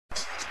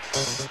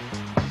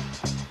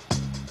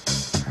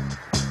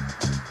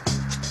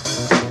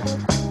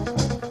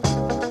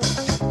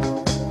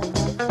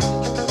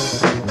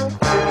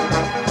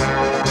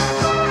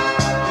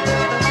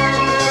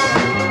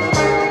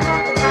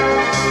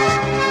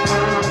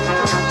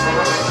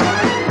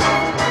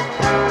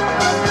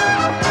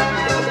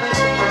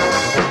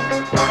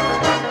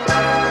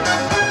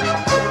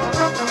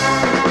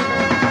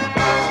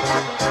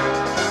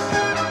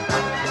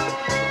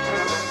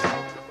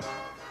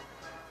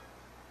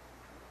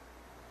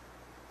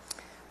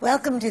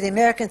to the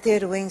American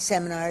Theatre Wing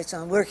seminars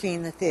on working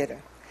in the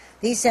theater.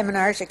 These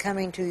seminars are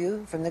coming to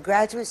you from the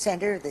Graduate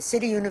Center of the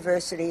City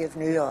University of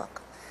New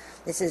York.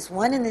 This is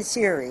one in the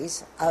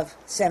series of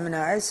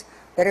seminars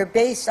that are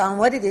based on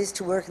what it is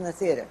to work in the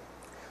theater.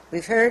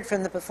 We've heard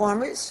from the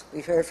performers,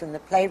 we've heard from the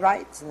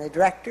playwrights and the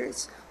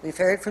directors, we've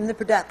heard from the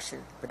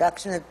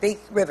production of Big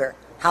River,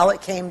 how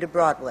it came to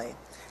Broadway.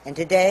 And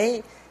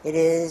today it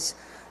is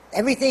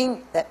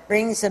everything that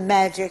brings the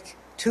magic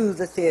to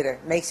the theater,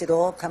 makes it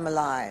all come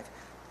alive.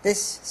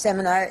 This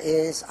seminar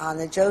is on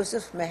the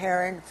Joseph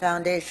Meharon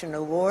Foundation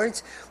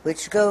Awards,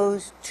 which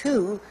goes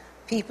to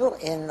people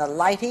in the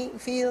lighting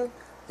field,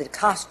 the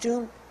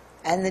costume,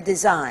 and the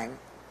design,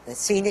 the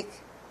scenic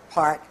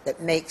part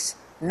that makes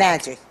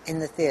magic in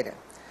the theater.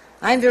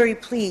 I'm very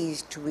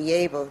pleased to be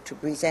able to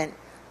present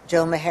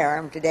Joe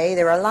Meharon today.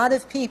 There are a lot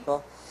of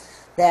people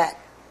that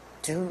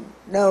to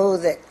know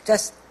that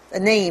just the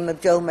name of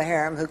Joe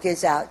Meharon, who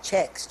gives out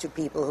checks to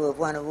people who have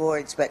won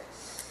awards, but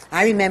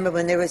I remember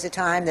when there was a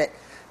time that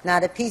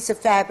not a piece of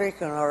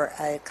fabric nor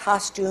a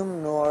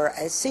costume nor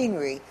a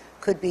scenery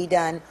could be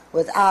done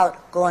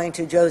without going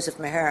to Joseph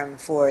Meharon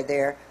for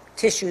their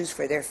tissues,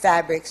 for their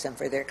fabrics, and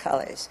for their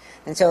colors.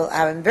 And so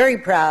I'm very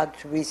proud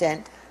to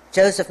present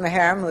Joseph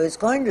Meharon, who is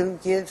going to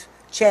give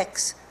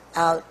checks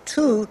out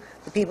to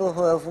the people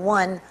who have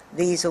won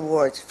these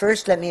awards.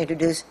 First, let me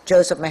introduce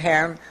Joseph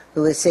Meharon,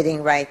 who is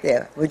sitting right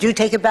there. Would you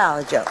take a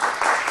bow, Joe?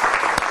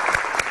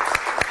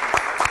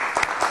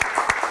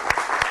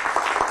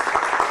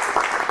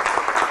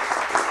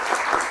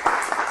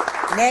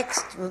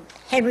 Next,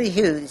 Henry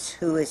Hughes,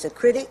 who is a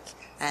critic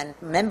and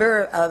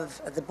member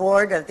of the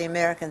board of the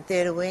American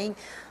Theatre Wing,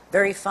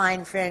 very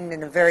fine friend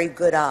and a very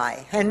good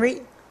eye.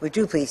 Henry, would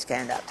you please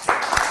stand up?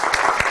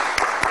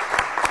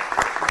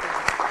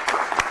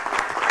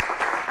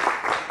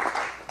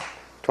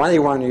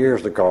 21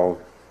 years ago,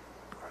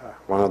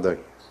 one of the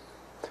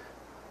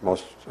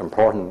most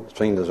important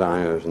scene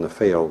designers in the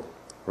field,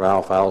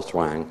 Ralph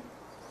Alswang,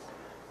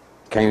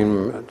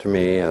 came to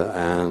me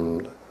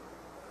and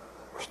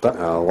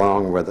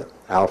along with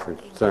Alfred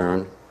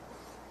Stern,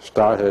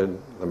 started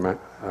and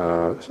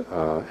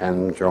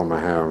Joe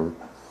Meharon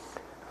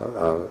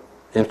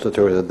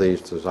instituted these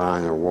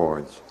design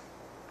awards.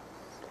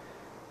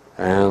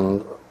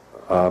 And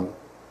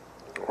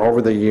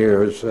over the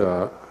years,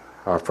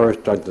 our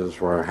first judges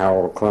were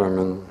Harold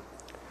Clerman,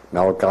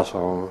 Mel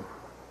Gusso,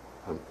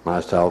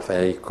 myself,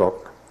 Eddie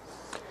Cook,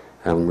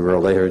 and we were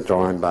later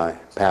joined by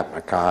Pat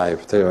Mackay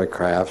of Theatre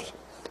Crafts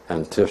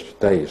and Tish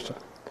Dace,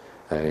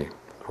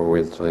 who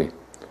is the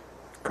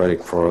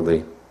critic for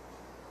the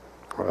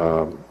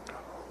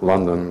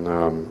London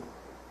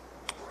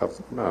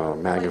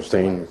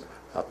magazine,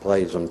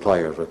 Plays and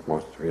Players, as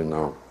most of you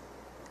know.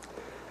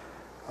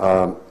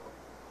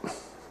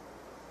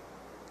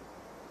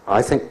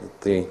 I think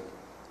that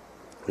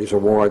these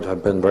awards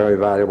have been very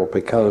valuable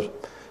because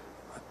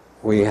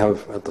we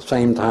have, at the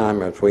same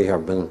time as we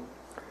have been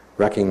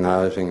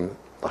recognizing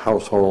the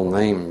household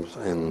names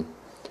in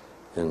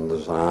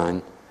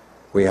design,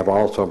 we have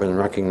also been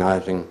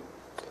recognizing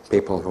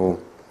people who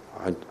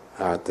are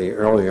at the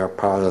earlier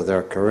part of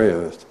their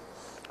careers,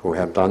 who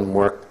have done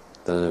work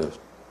that is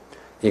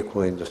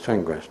equally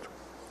distinguished.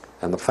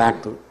 And the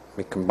fact that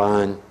we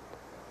combine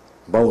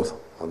both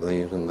of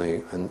these in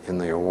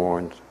the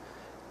awards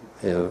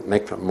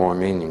makes it more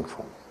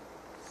meaningful.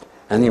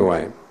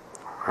 Anyway,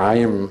 I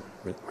am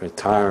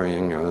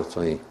retiring as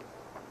the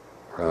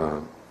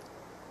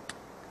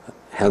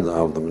head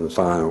of the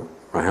Design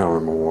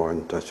Meharon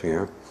Award this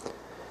year,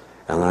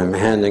 and I'm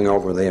handing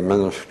over the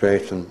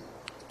administration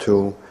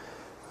to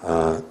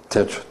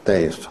Tish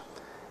Dace.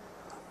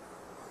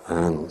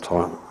 And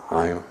so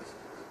I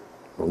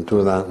will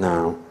do that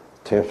now.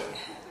 Tish.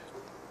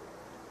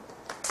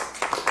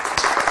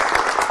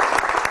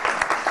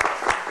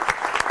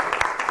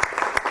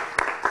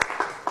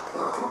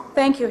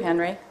 Thank you,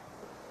 Henry.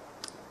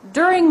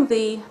 During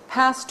the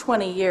past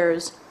 20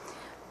 years,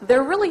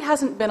 there really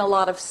hasn't been a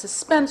lot of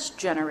suspense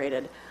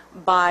generated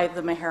by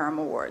the Meharon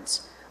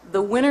Awards.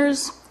 The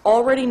winners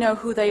already know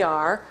who they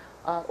are,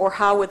 or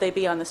how would they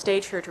be on the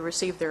stage here to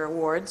receive their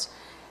awards.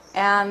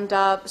 And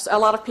a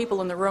lot of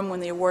people in the room when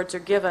the awards are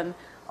given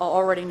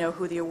already know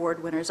who the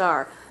award winners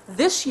are.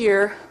 This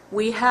year,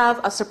 we have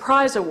a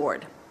surprise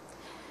award.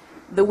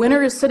 The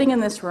winner is sitting in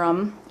this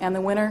room, and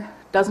the winner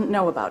doesn't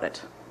know about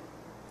it.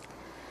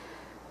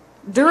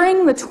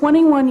 During the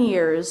 21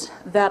 years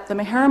that the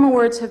Meharon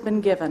Awards have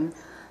been given,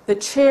 the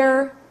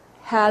chair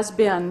has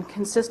been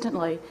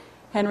consistently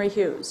Henry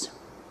Hughes.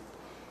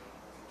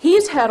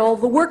 He's had all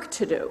the work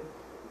to do.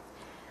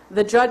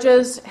 The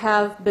judges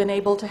have been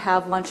able to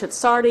have lunch at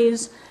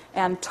Sardi's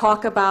and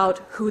talk about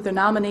who the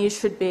nominees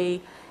should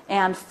be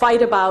and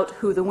fight about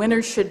who the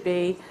winners should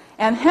be.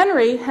 And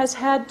Henry has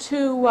had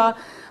to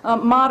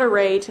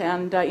moderate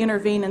and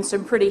intervene in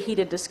some pretty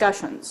heated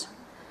discussions.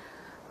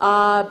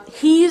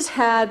 He's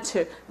had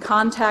to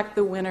contact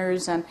the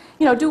winners and,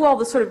 do all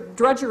the sort of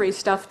drudgery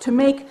stuff to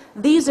make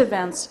these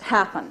events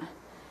happen.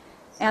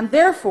 And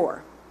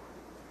therefore,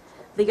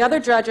 the other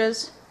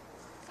judges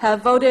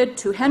have voted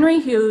to Henry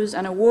Hughes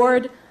an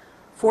award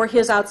for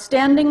his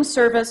outstanding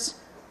service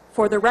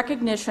for the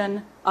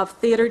recognition of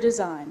theater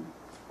design.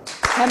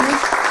 Henry?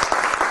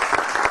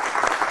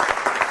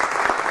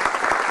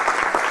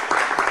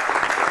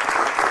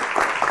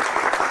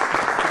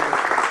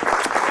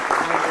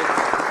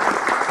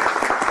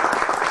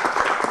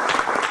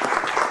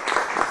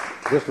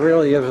 This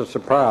really is a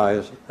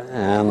surprise,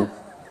 and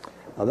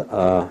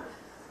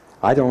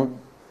I don't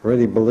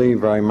really believe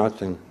very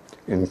much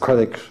in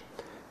critics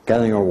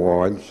getting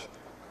awards.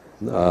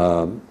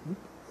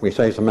 We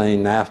say so many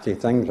nasty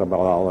things about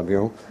all of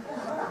you,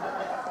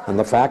 and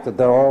the fact that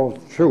they're all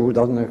true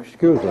doesn't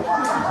excuse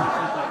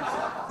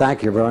us.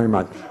 Thank you very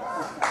much.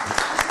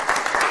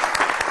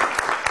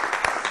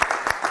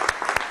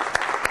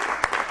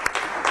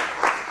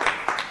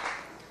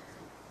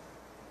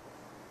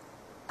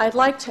 I'd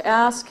like to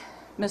ask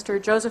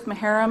Mr. Joseph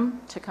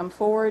Maharam to come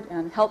forward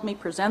and help me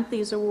present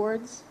these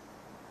awards.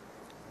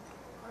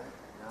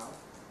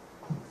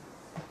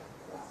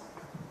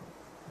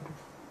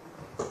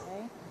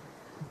 Okay.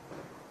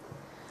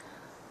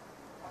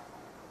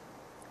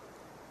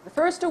 The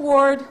first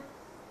award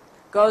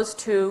goes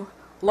to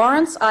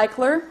Lawrence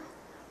Eichler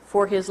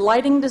for his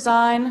lighting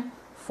design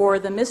for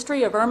The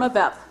Mystery of Irma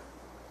Vep.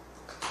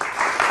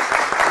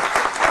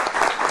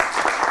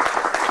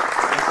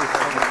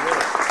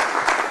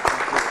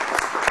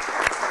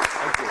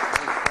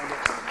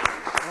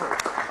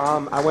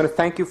 I want to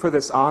thank you for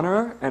this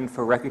honor and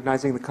for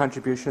recognizing the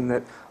contribution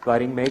that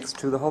lighting makes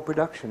to the whole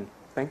production.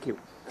 Thank you.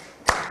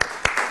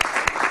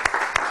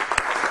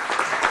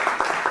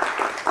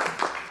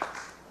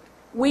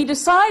 We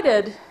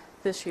decided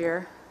this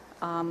year,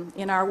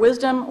 in our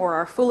wisdom or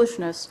our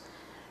foolishness,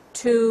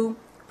 to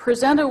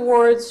present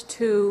awards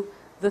to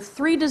the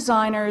 3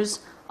 designers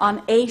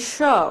on a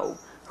show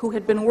who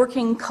had been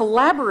working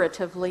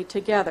collaboratively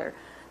together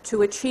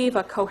to achieve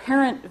a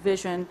coherent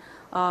vision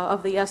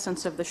of the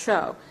essence of the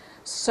show.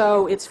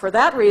 So it's for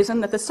that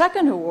reason that the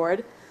second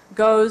award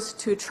goes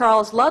to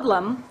Charles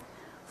Ludlam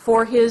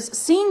for his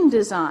scene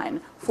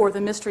design for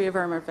The Mystery of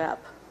Irma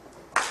Vep.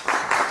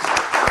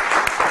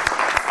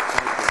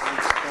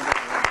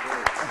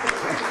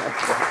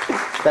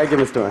 Thank you,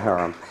 Mr.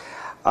 Maharam.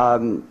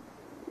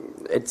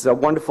 It's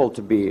wonderful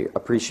to be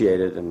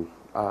appreciated, and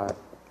I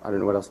don't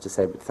know what else to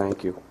say, but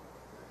thank you.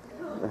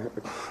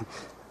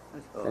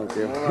 Thank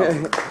you.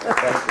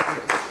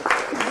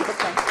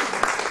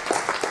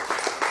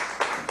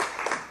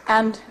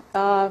 And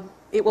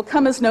it will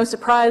come as no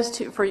surprise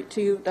to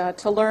you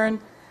to learn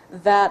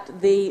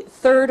that the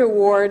third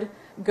award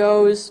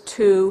goes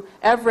to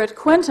Everett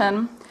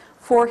Quinton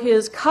for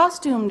his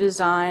costume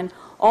design,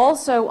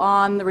 also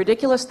on the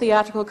Ridiculous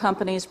Theatrical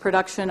Company's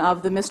production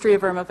of The Mystery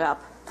of Irma Vep.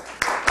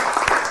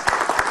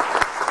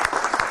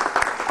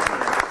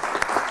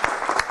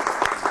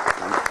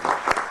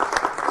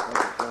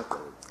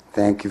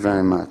 Thank you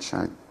very much.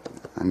 I'm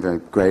very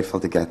grateful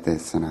to get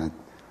this, and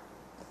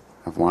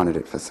I've wanted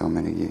it for so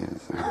many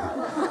years.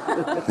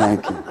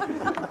 Thank you.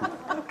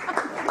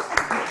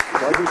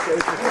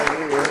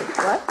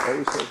 What?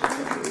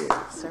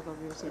 Several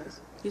years,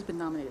 yes. He's been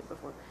nominated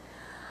before.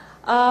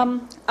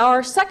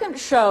 Our second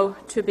show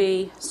to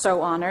be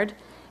so honored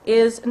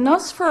is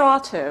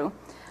Nosferatu,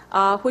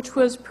 which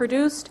was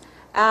produced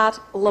at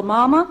La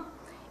Mama.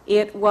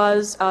 It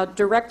was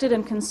directed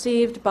and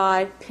conceived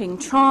by Ping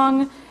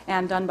Chong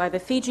and done by the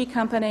Fiji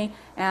Company,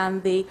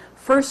 and the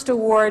first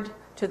award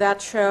to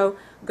that show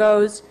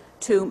goes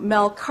to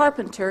Mel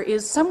Carpenter.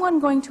 Is someone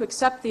going to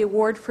accept the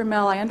award for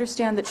Mel? I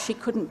understand that she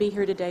couldn't be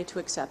here today to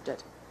accept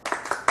it.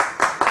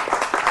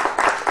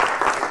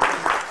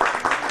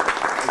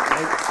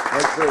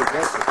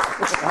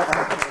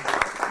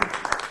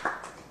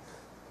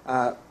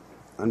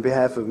 On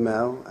behalf of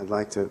Mel, I'd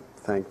like to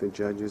thank the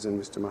judges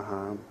and Mr.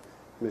 Maharam,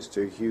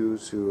 Mr.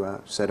 Hughes, who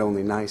said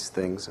only nice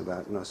things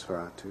about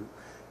Nosferatu,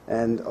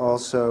 and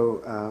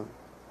also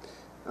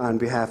on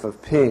behalf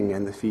of Ping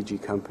and the Fiji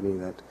Company,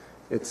 that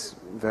it's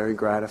very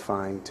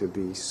gratifying to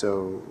be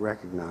so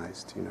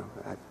recognized,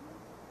 at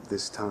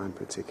this time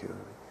particularly.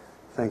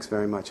 Thanks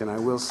very much, and I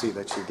will see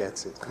that she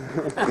gets it.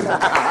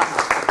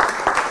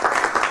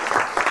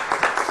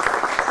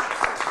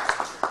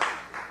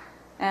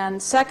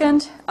 And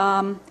second,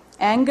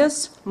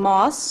 Angus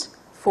Moss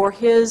for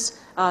his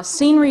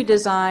scenery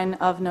design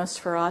of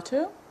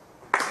Nosferatu.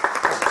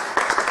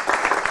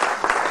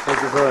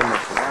 Thank you very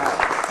much.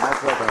 My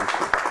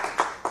pleasure.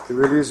 It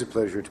really is a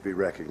pleasure to be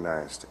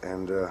recognized,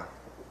 and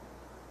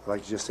I'd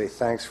like to just say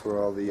thanks for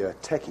all the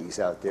techies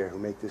out there who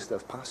make this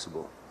stuff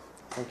possible.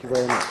 Thank you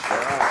very much.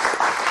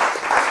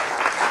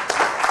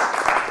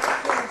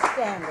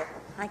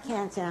 I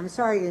can't say. I'm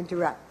sorry to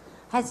interrupt.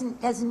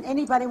 Doesn't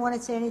anybody want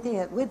to say anything?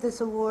 That with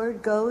this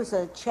award goes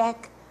a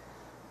check.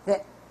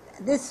 That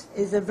this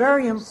is a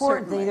very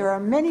important thing. There are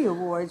many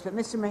awards, but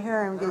Mr.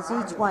 Maharam gives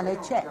each one a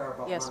check.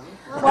 Yes.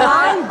 Well,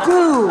 I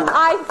do.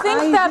 I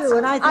think that's. do,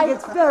 and I think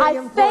it's very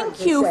important.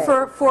 Thank you to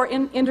say. for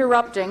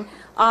interrupting.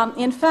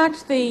 In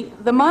fact,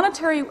 the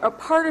monetary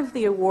part of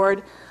the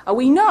award,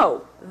 we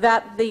know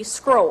that the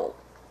scroll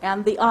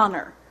and the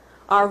honor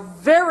are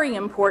very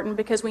important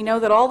because we know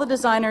that all the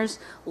designers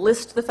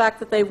list the fact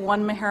that they've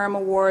won Maharam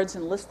Awards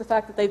and list the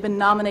fact that they've been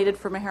nominated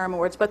for Maharam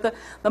Awards. But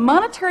the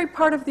monetary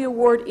part of the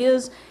award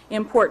is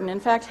important. In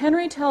fact,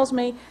 Henry tells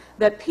me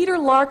that Peter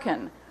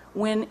Larkin,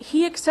 when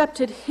he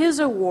accepted his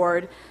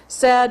award,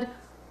 said,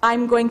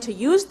 "I'm going to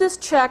use this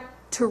check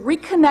to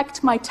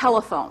reconnect my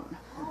telephone."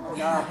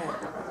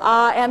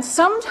 And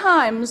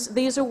sometimes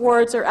these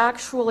awards are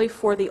actually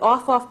for the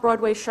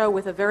off-Broadway show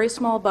with a very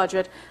small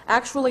budget,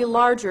 actually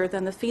larger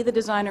than the fee the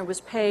designer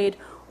was paid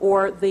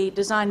or the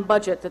design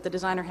budget that the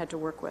designer had to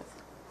work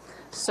with.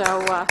 So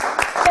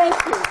thank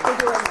you for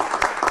doing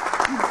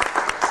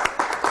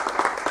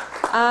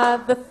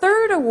that. The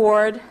third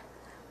award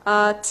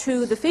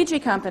to the Fiji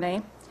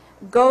Company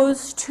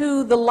goes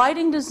to the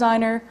lighting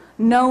designer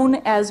known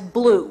as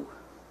Blue.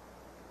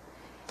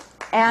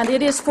 And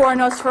it is for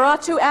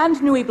Nosferatu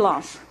and Nuit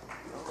Blanche.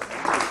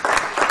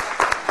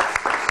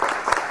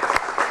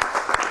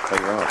 Thank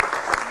you very much.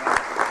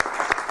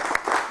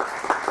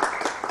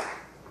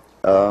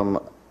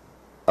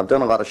 I've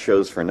done a lot of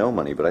shows for no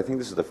money, but I think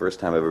this is the first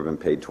time I've ever been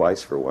paid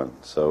twice for one.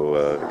 So,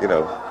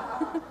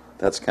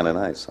 that's kind of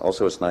nice.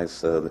 Also, it's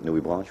nice that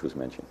Nuit Blanche was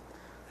mentioned.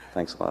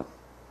 Thanks a lot.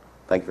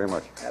 Thank you very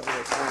much.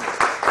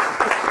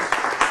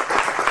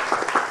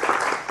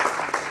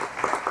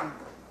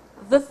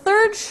 The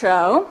third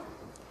show,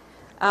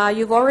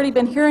 you've already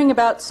been hearing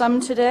about some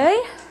today.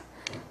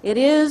 It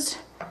is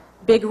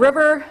Big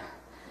River,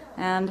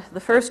 and the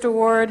first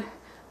award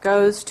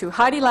goes to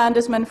Heidi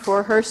Landesman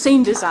for her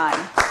scene design.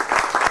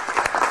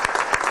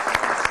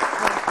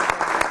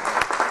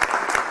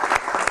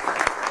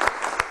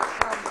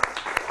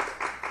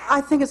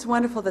 I think it's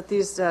wonderful that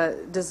these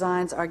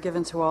designs are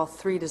given to all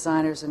three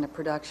designers in the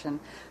production,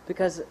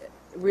 because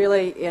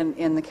really,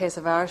 in the case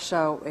of our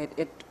show,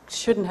 it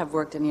shouldn't have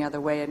worked any other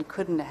way and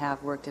couldn't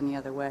have worked any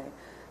other way.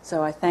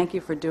 So I thank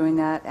you for doing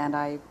that, and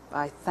I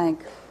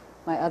thank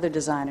my other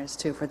designers,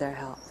 too, for their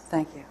help.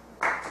 Thank you.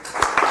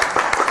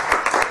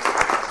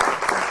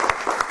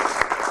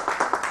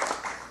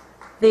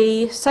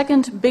 The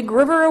second Big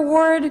River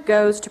Award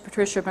goes to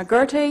Patricia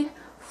McGurty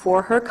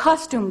for her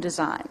costume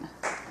design.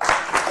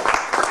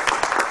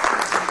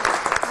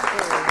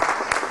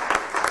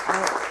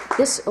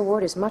 This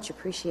award is much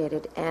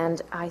appreciated,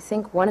 and I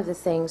think one of the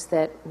things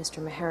that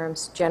Mr.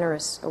 Maharam's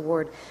generous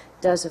award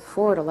does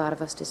afford a lot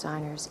of us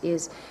designers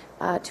is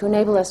to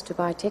enable us to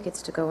buy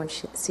tickets to go and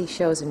see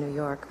shows in New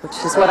York, which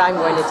is what I'm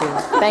going to do.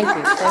 Thank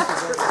you. Thank you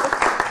very much.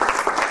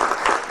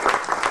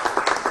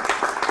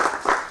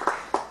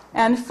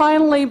 And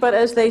finally, but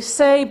as they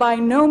say, by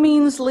no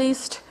means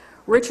least,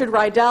 Richard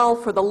Rydell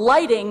for the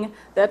lighting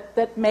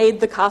that made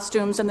the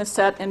costumes and the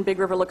set in Big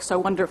River look so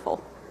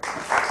wonderful.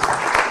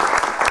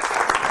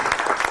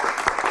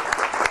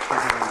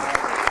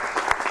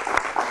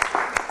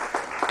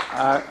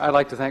 I'd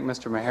like to thank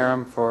Mr.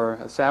 Maharam for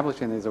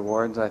establishing these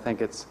awards. I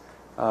think it's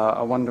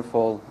a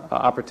wonderful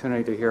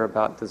opportunity to hear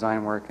about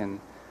design work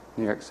in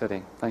New York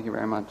City. Thank you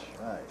very much.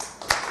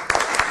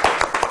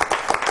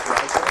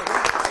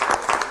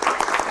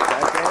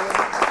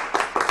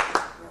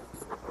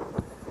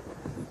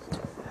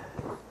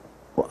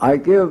 Well, I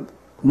give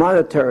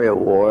monetary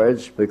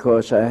awards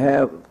because I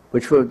have,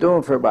 which I'm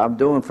doing for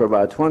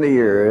about 20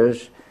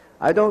 years.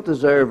 I don't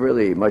deserve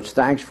really much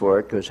thanks for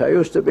it because I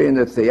used to be in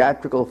the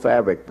theatrical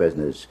fabric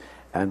business.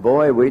 And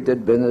boy, we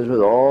did business with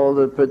all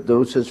the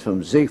producers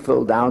from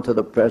Ziegfeld down to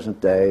the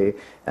present day.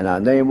 And our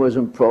name was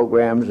in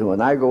programs. And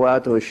when I go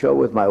out to a show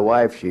with my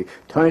wife, she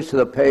turns to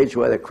the page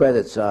where the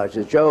credits are. She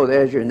says, "Joe,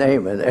 there's your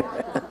name in there."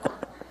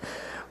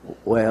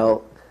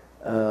 Well,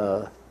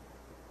 I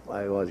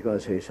was going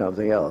to say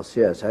something else.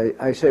 Yes,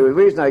 I say the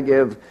reason I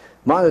give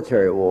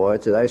monetary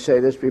awards, did I say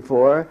this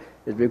before,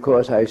 is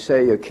because I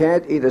say you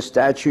can't eat a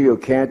statue, you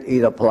can't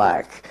eat a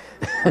plaque.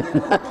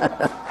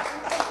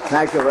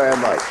 Thank you very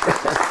much.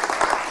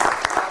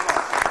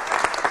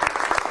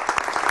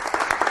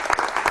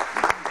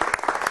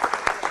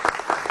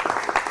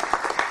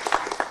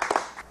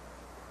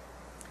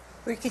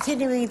 We're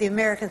continuing the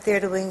American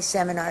Theatre Wing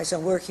seminars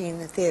on working in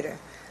the theater.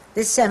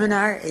 This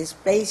seminar is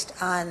based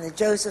on the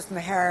Joseph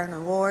Maharam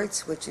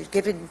Awards, which is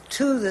given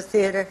to the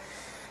theater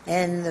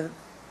and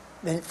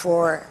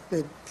for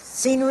the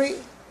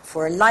scenery,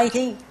 for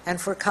lighting,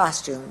 and for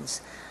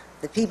costumes.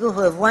 The people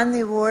who have won the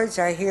awards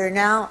are here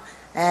now,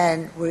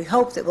 and we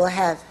hope that we'll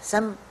have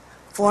some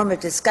form of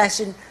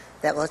discussion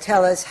that will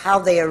tell us how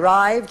they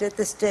arrived at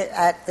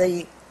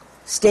the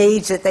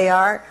stage that they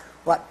are,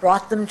 what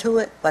brought them to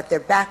it, what their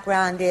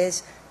background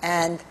is,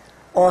 and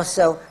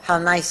also how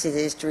nice it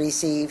is to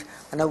receive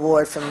an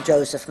award from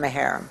Joseph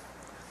Maharam.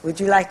 Would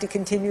you like to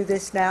continue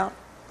this now?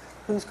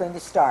 Who's going to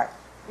start?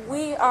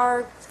 We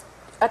are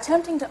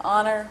attempting to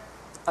honor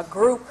a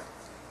group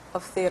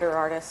of theater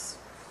artists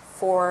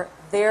for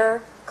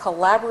their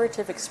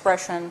collaborative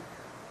expression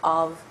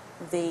of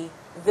the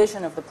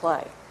vision of the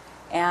play.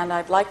 And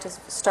I'd like to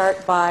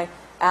start by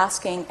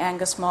asking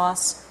Angus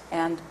Moss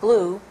and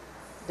Blue,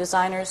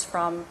 designers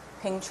from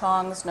Ping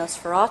Chong's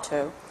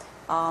Nosferatu,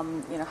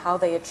 how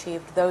they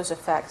achieved those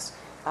effects.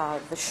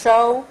 The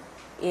show,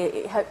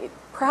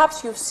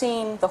 perhaps you've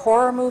seen the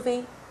horror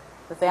movie,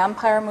 the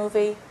vampire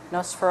movie,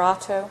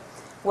 Nosferatu.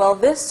 Well,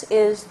 this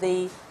is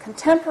the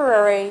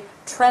contemporary,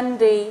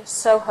 trendy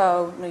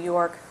Soho, New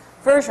York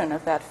version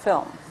of that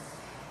film.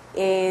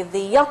 The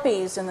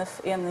yuppies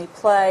in the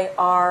play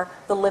are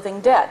the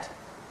living dead.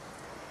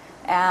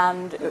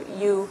 And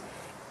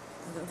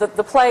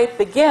the play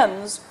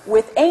begins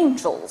with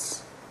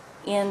angels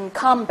in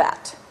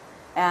combat.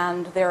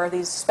 And there are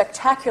these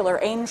spectacular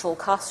angel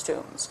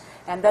costumes.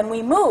 And then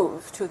we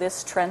move to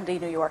this trendy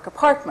New York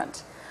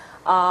apartment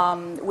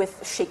with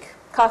chic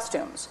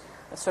costumes,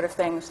 the sort of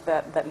things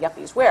that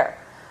yuppies wear,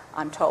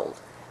 I'm told.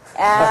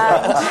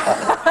 And,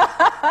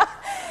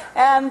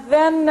 and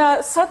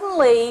then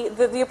suddenly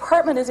the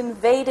apartment is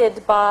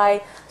invaded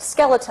by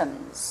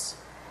skeletons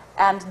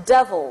and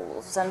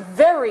devils and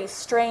very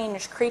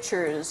strange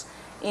creatures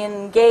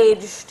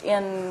engaged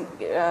in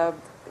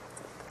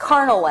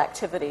carnal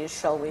activities,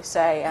 shall we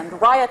say,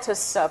 and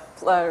riotous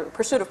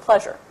pursuit of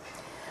pleasure.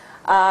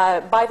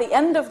 By the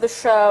end of the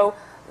show,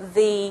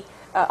 the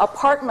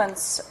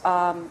apartment's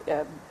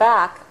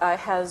back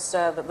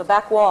the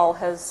back wall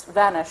has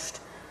vanished,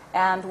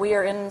 and we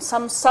are in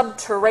some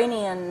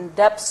subterranean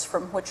depths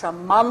from which a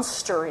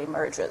monster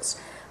emerges.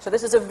 So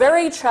this is a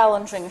very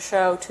challenging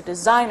show to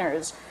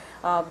designers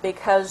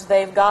because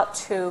they've got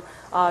to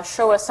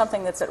show us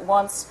something that's at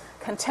once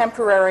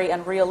contemporary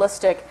and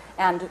realistic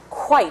and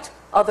quite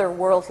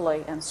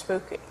otherworldly and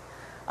spooky.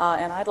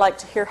 And I'd like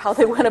to hear how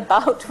they went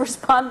about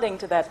responding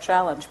to that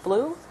challenge.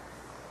 Blue?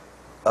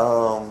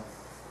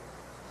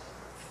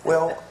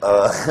 Well,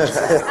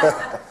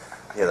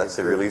 yeah, that's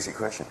a real easy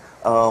question.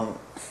 Well,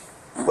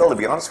 to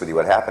be honest with you,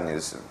 what happened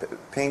is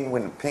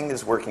when Ping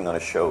is working on a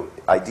show,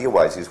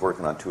 idea-wise, he's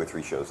working on 2 or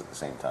 3 shows at the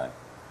same time.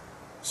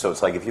 So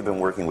it's like if you've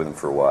been working with him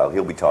for a while,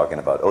 he'll be talking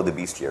about, the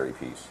bestiary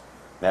piece.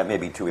 That may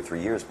be 2 or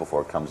 3 years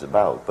before it comes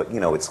about. But,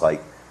 it's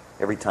like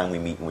every time we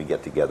meet and we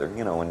get together,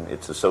 and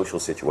it's a social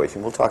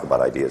situation, we'll talk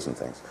about ideas and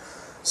things.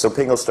 So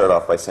Ping will start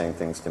off by saying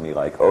things to me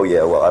like,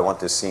 I want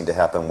this scene to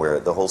happen where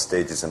the whole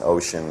stage is an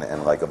ocean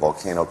and like a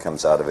volcano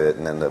comes out of it,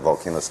 and then the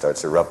volcano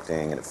starts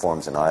erupting and it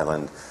forms an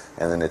island,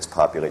 and then it's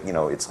populated.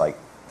 It's like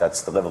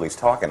that's the level he's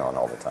talking on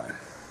all the time.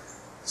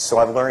 So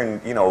I've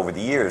learned, over the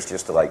years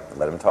just to let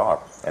him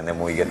talk. And then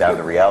when we get down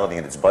to reality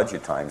and it's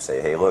budget time,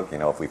 say, hey, look,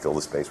 if we fill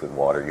the space with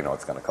water,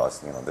 it's going to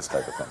cost, this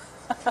type of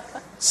thing.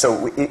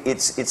 So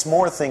it's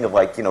more a thing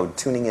of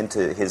tuning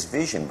into his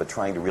vision, but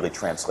trying to really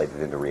translate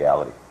it into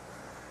reality.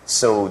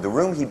 So the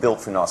room he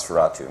built for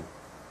Nosferatu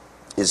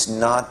is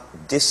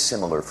not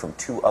dissimilar from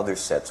 2 other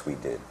sets we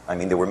did. I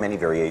mean, there were many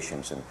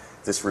variations, and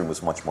this room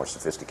was much more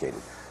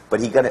sophisticated. But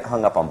he got it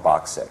hung up on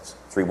box sets,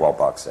 3-wall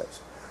box sets.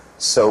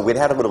 So we'd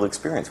had a little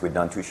experience. We'd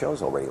done 2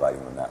 shows already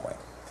lighting them that way.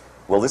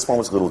 Well, this one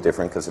was a little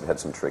different because it had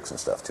some tricks and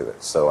stuff to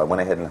it. So I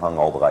went ahead and hung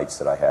all the lights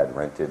that I had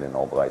rented and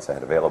all the lights I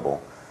had available.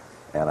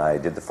 And I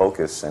did the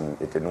focus, and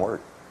it didn't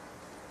work.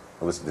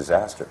 It was a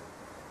disaster.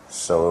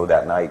 So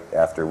that night,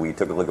 after we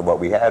took a look at what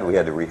we had to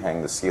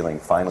rehang the ceiling,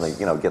 finally,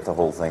 get the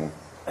whole thing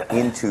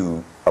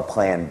into a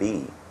plan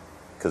B,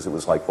 because it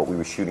was like what we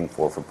were shooting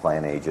for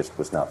plan A just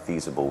was not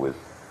feasible with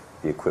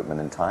the equipment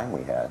and time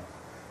we had.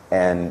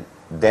 And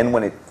then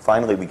when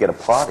finally we get a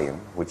plot in,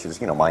 which is,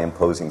 my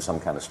imposing some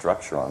kind of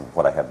structure on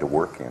what I have to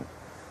work in,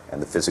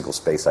 and the physical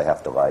space I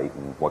have to light,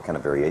 and what kind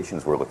of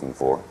variations we're looking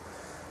for,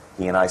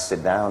 he and I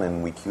sit down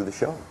and we cue the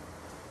show.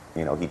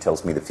 He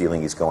tells me the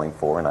feeling he's going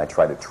for, and I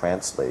try to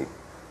translate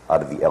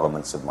out of the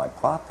elements of my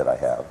plot that I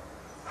have,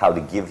 how to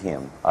give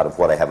him, out of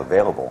what I have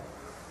available,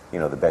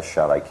 the best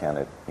shot I can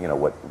at,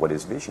 what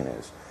his vision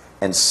is.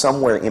 And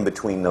somewhere in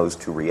between those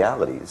 2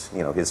 realities,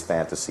 his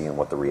fantasy and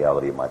what the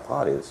reality of my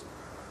plot is,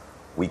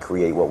 we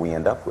create what we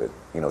end up with.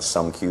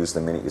 Some cues, the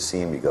minute you see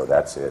him, you go,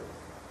 that's it.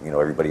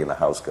 Everybody in the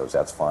house goes,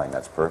 that's fine,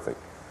 that's perfect.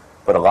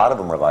 But a lot of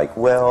them are like,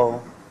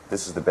 well,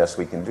 this is the best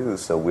we can do,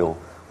 so we'll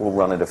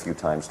run it a few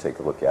times, take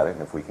a look at it,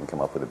 and if we can come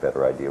up with a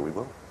better idea, we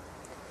will.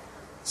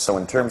 So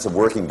in terms of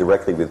working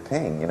directly with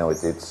Ping,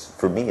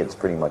 for me, it's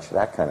pretty much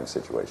that kind of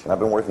situation. I've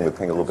been working with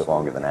Ping a little bit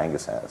longer than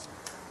Angus has,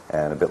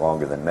 and a bit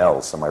longer than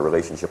Mel, so my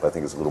relationship, I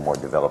think, is a little more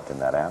developed in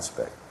that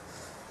aspect.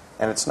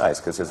 And it's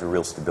nice, because there's a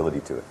real stability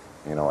to it.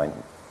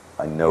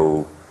 I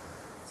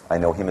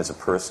know him as a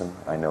person,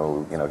 I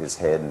know, his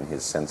head and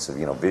his sense of,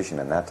 vision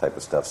and that type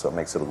of stuff, so it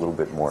makes it a little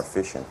bit more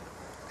efficient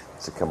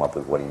to come up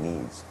with what he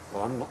needs.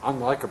 Well,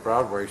 unlike a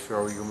Broadway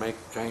show, you make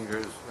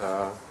changes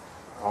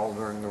all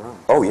during the run.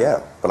 Oh,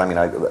 yeah. But I mean,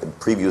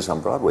 previews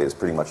on Broadway is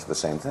pretty much the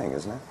same thing,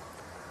 isn't it?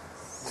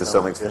 To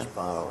some extent.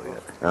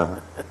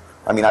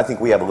 I mean, I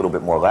think we have a little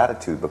bit more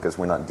latitude because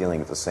we're not dealing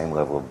with the same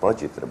level of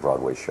budget that a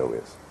Broadway show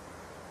is.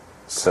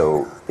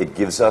 So it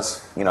gives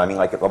us, you know, I mean,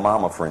 like at La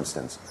Mama, for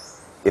instance,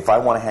 if I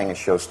want to hang a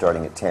show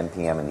starting at 10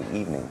 p.m. in the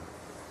evening,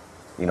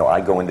 you know,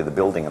 I go into the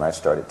building and I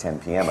start at 10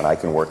 p.m. and I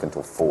can work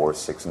until 4,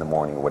 6 in the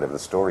morning or whatever the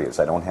story is.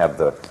 I don't have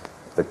the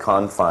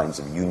confines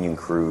of union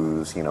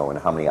crews, you know, and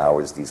how many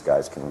hours these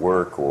guys can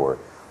work, or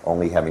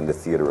only having the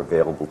theater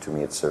available to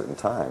me at certain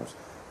times.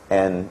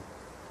 And,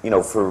 you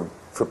know, for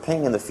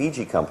Ping and the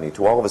Fiji Company,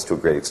 to all of us to a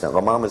great extent,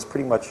 La Mama is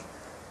pretty much,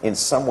 in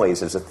some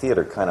ways, as a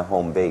theater, kind of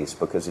home base,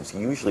 because it's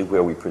usually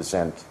where we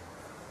present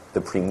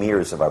the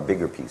premieres of our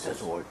bigger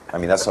pieces. I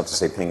mean, that's not to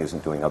say Ping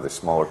isn't doing other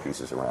smaller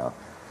pieces around.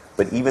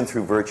 But even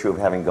through virtue of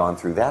having gone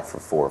through that for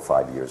 4 or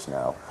 5 years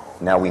now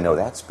we know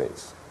that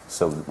space.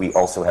 So we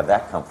also have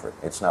that comfort.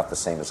 It's not the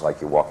same as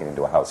like you're walking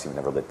into a house you've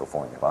never lit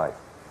before in your life.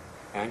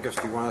 Angus,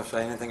 do you want to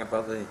say anything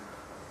about this?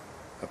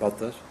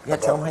 Yeah,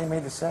 tell them how you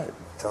made the set.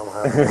 Tell them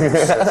how you made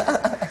the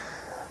set.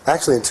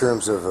 Actually, in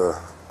terms of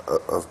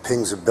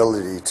Ping's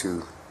ability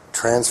to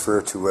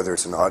transfer to whether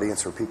it's an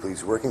audience or people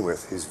he's working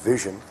with, his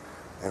vision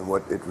and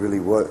what it really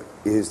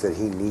is that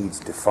he needs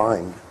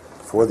defined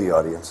for the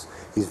audience,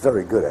 he's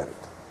very good at it.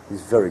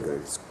 He's very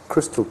good. It's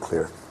crystal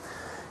clear.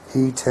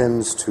 He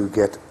tends to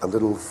get a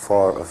little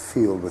far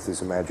afield with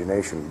his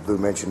imagination. Lou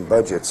mentioned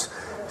budgets.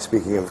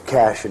 Speaking of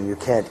cash, and you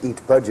can't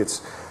eat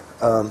budgets,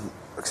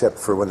 except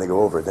for when they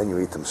go over. Then you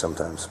eat them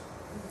sometimes.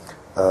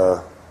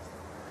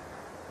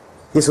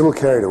 He's a little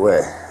carried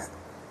away.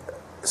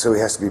 So he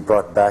has to be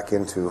brought back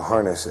into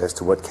harness as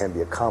to what can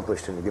be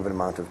accomplished in a given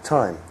amount of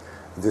time.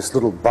 This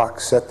little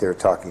box set they're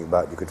talking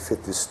about, you could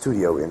fit this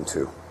studio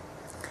into.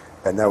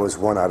 And that was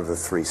 1 out of the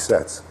 3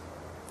 sets.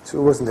 So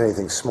it wasn't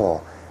anything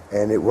small.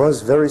 And it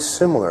was very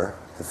similar,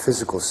 the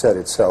physical set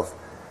itself,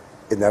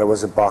 in that it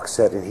was a box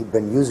set, and he'd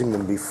been using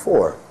them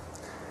before.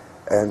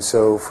 And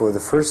so for the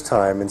first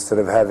time, instead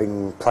of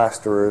having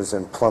plasterers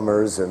and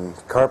plumbers and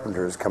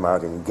carpenters come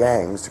out in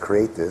gangs to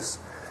create this,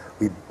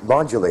 we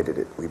modulated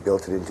it. We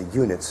built it into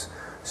units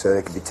so that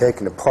it could be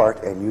taken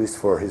apart and used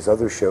for his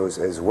other shows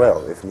as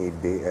well, if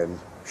need be, and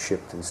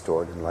shipped and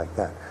stored and like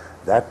that.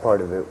 That part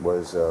of it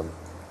was,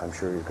 I'm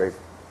sure you're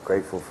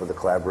grateful for the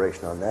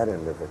collaboration on that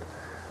end of it.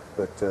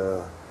 But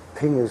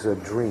Ping is a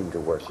dream to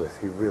work with.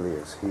 He really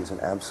is. He's an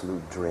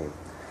absolute dream.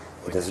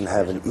 He doesn't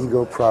have an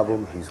ego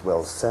problem. He's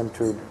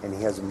well-centered, and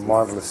he has a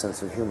marvelous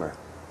sense of humor.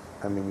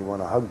 I mean, you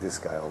want to hug this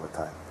guy all the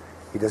time.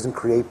 He doesn't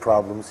create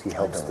problems. He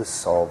helps to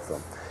solve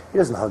them. He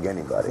doesn't hug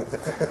anybody.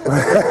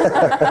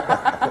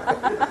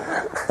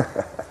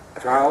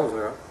 Charles,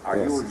 are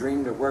Yes. you a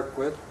dream to work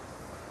with?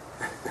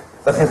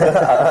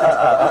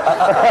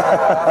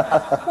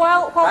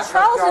 While That's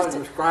Charles what is...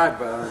 described,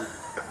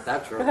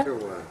 that's true, too.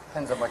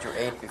 Depends on what you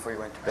ate before you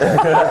went to bed.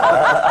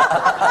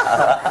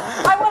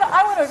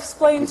 I want to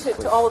explain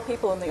to all the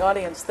people in the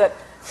audience that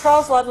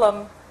Charles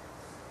Ludlam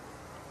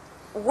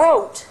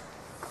wrote,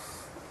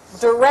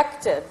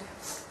 directed,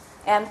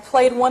 and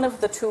played one of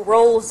the 2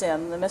 roles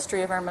in The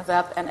Mystery of Irma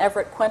Vep, and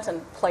Everett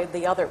Quinton played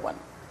the other one.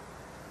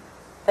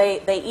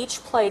 They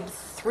each played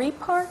 3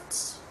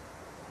 parts.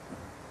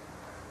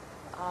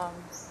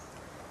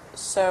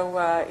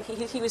 So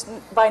he was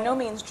by no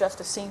means just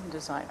a scene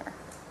designer.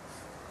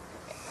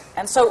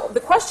 And so the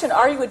question,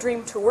 are you a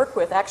dream to work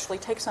with, actually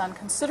takes on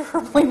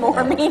considerably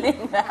more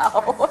meaning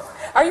now.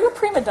 Are you a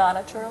prima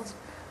donna, Charles?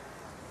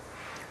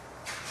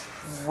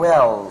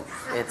 Well,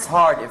 it's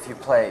hard if you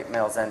play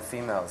males and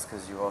females,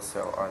 because you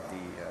also are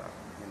the,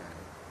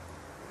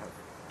 have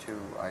 2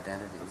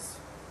 identities.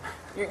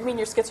 You mean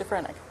you're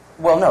schizophrenic?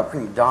 Well, no,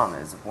 prima donna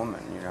is a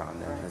woman,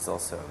 and then there's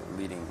also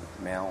leading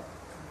male.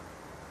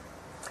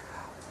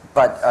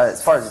 But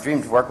as far as a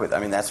dream to work with, I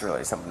mean, that's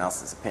really someone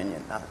else's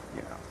opinion, not,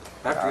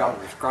 That's how to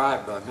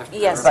describe Mr.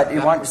 Yes. But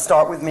you want to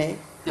start with me?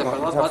 Yeah,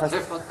 but let's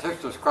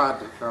just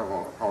describe it,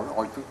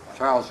 or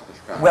Charles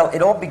describe it. Well,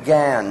 it all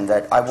began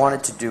that I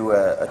wanted to do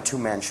a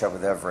 2-man show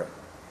with Everett,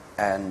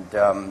 and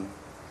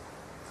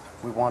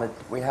we went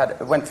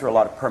through a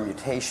lot of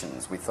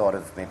permutations. We thought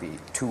of maybe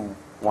 2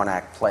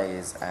 one-act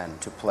plays, and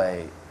to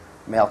play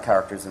male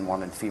characters in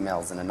one and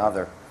females in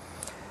another.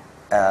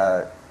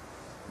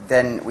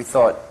 Then we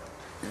thought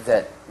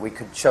that we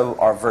could show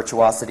our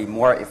virtuosity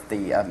more if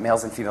the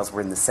males and females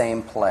were in the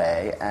same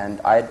play, and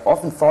I had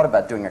often thought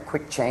about doing a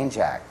quick change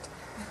act,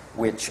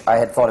 which I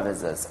had thought of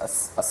as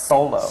a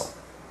solo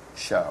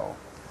show.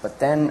 But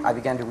then I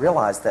began to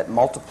realize that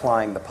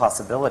multiplying the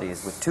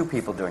possibilities with 2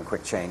 people doing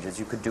quick changes,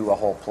 you could do a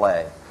whole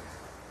play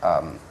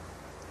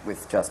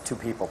with just 2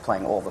 people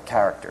playing all the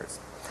characters.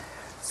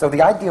 So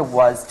the idea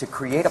was to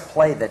create a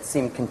play that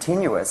seemed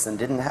continuous and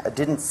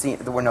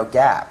there were no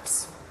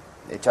gaps.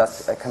 It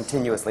just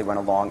continuously went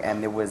along,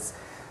 and there was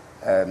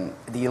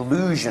the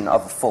illusion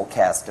of a full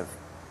cast of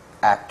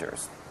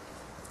actors.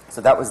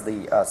 So that was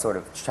the sort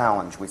of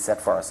challenge we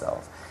set for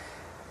ourselves.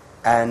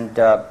 And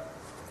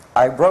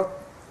I wrote,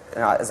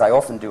 as I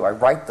often do, I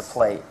write the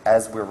play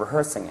as we're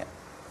rehearsing it,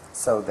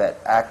 so that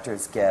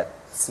actors get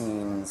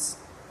scenes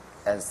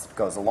as it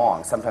goes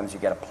along. Sometimes you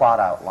get a plot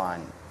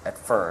outline at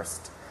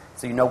first,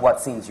 so you know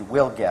what scenes you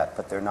will get,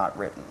 but they're not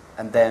written.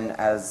 And then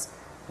as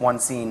one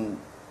scene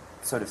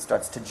sort of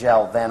starts to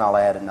gel, then I'll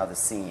add another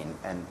scene,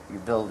 and you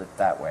build it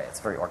that way. It's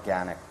very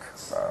organic.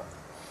 So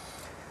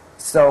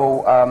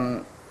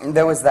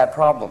there was that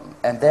problem.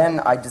 And then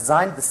I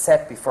designed the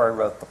set before I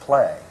wrote the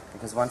play,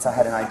 because once I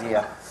had an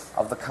idea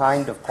of the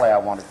kind of play I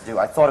wanted to do,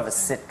 I thought of a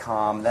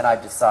sitcom. Then I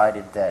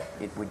decided that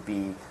it would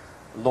be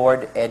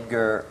Lord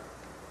Edgar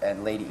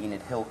and Lady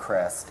Enid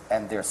Hillcrest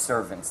and their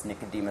servants,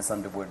 Nicodemus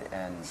Underwood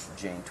and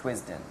Jane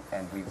Twisden.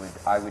 And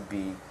I would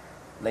be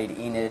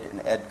Lady Enid,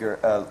 and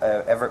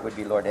Everett would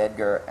be Lord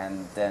Edgar,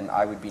 and then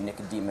I would be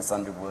Nicodemus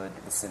Underwood,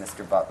 the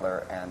sinister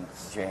butler, and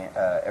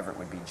Everett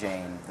would be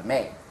Jane, the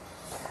maid.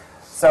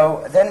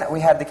 So then we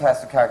had the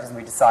cast of characters, and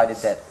we decided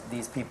that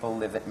these people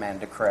live at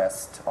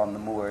Mandercrest on the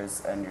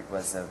moors, and it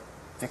was a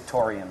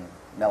Victorian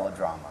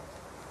melodrama,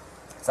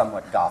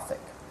 somewhat gothic.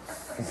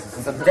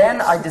 So then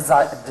I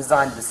designed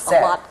the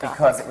set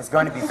because it was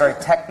going to be very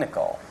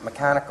technical,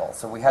 mechanical.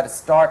 So we had to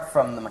start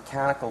from the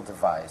mechanical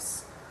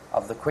device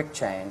of the quick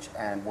change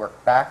and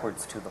work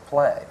backwards to the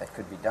play that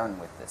could be done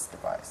with this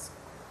device.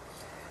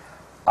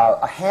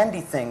 A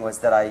handy thing was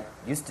that I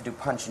used to do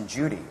Punch and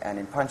Judy, and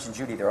in Punch and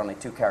Judy there are only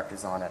 2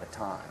 characters on at a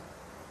time,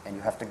 and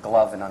you have to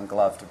glove and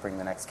unglove to bring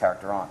the next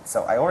character on.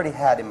 So I already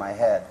had in my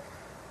head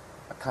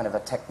a kind of a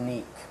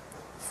technique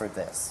for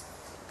this.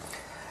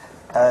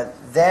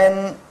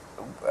 Then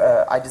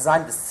I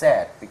designed the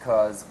set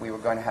because we were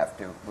going to have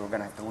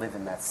to live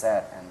in that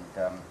set,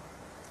 and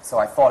so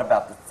I thought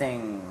about the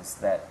things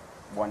that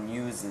one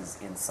uses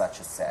in such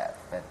a set.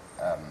 That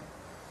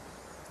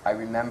I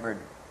remembered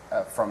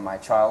from my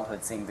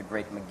childhood seeing the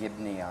great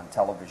McGibney on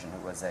television,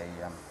 who was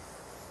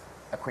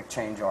a quick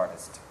change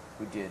artist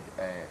who did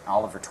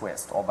Oliver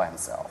Twist all by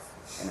himself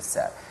in a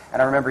set.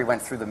 And I remember he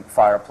went through the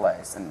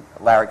fireplace, and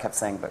Larry kept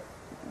saying, "But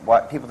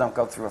what, people don't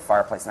go through a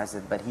fireplace." And I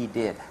said, "But he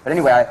did." But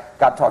anyway, I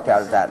got talked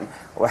out of that, and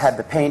we had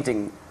the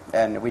painting,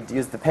 and we'd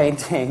used the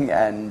painting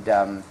and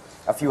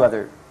a few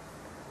other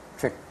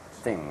trick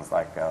things,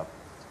 like a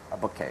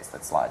bookcase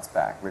that slides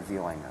back,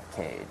 revealing a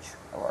cage,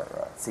 or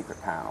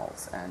secret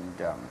panels,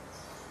 and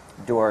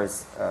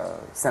doors,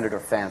 Senator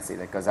Fancy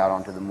that goes out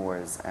onto the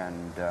moors,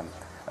 and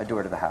a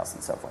door to the house,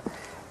 and so forth.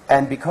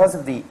 And because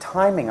of the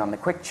timing on the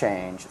quick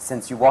change,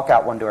 since you walk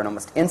out one door and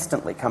almost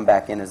instantly come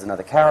back in as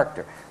another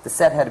character, the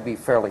set had to be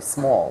fairly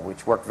small,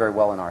 which worked very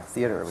well in our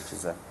theater, which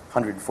is a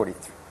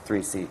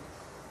 143-seat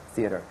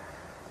theater.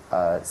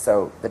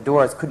 So the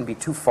doors couldn't be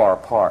too far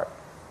apart,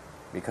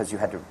 because you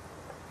had to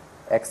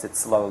exit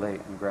slowly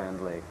and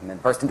grandly, and then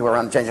burst into a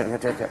run, change, and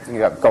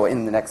you go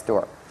in the next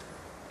door.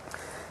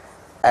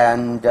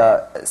 And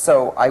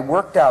so I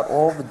worked out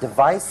all the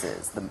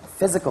devices, the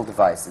physical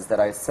devices that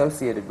I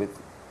associated with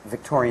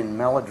Victorian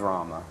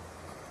melodrama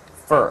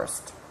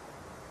first,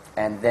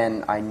 and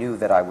then I knew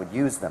that I would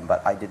use them,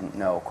 but I didn't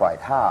know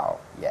quite how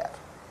yet.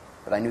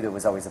 But I knew there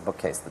was always a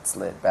bookcase that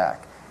slid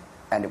back.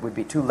 And it would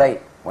be too late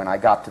when I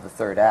got to the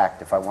third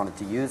act if I wanted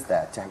to use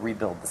that to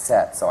rebuild the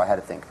set. So I had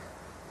to think,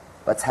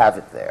 let's have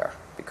it there,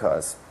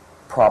 because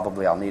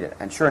probably I'll need it.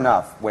 And sure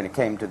enough, when it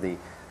came to the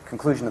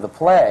conclusion of the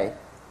play,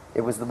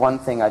 it was the one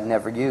thing I'd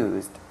never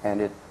used,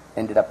 and it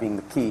ended up being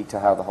the key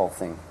to how the whole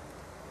thing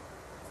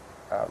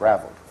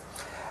raveled.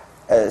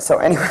 So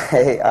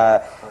anyway,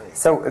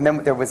 and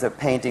then there was a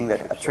painting,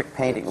 a trick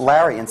painting.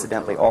 Larry,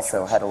 incidentally,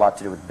 also had a lot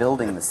to do with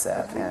building the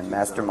set and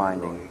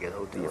masterminding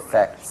the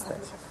effects that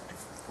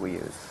we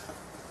used.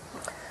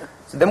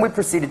 So then we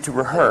proceeded to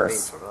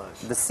rehearse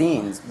the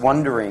scenes,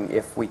 wondering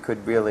if we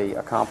could really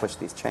accomplish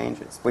these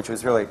changes, which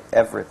was really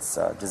Everett's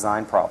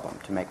design problem,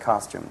 to make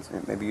costumes.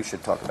 Maybe you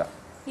should talk about it.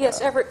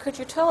 Yes, Everett, could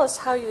you tell us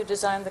how you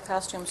designed the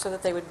costumes so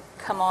that they would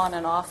come on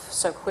and off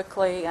so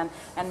quickly, and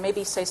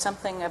maybe say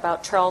something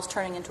about Charles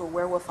turning into a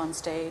werewolf on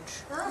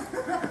stage?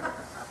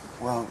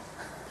 Well,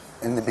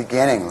 in the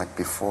beginning, like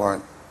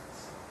before,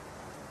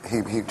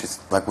 he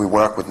just, like, we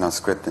work with no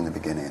script in the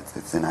beginning.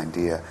 It's an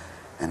idea,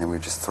 and then we're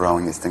just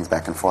throwing these things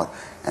back and forth.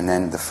 And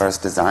then the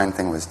first design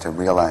thing was to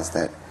realize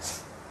that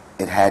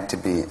it had to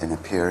be in a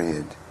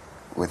period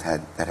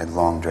that had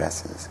long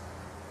dresses,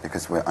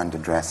 because we're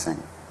underdressing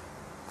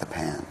the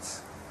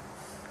pants.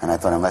 And I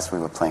thought unless we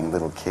were playing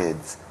little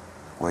kids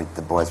where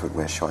the boys would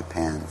wear short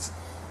pants,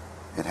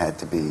 it had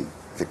to be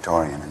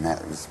Victorian, and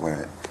that was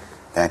where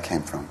that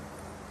came from.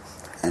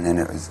 And then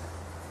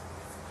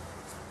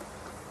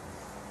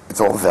it's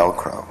all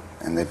Velcro,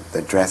 and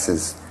the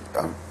dresses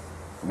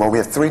well, we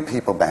have 3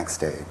 people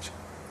backstage,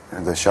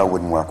 and the show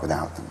wouldn't work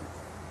without them.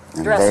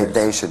 And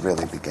they should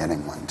really be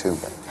getting one too,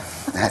 but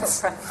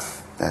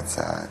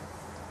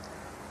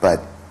but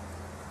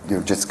you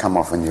just come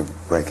off when you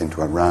break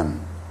into a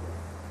run,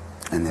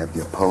 and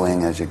you're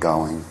pulling as you're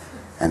going,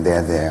 and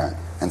they're there.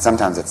 And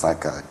sometimes it's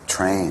like a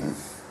train,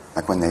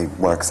 like when they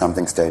work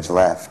something stage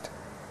left,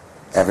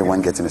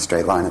 everyone gets in a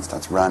straight line and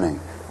starts running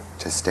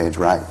to stage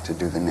right to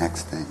do the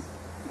next thing.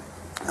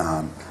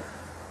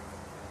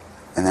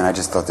 And then I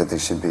just thought that they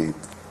should be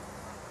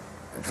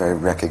very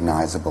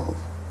recognizable.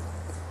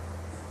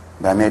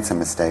 But I made some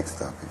mistakes,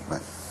 though,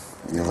 but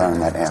you learn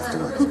that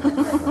afterwards.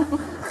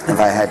 If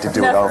I had to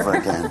do it over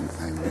again,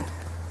 I would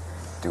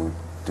do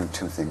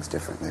 2 things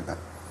differently. But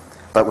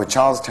But with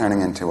Charles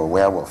turning into a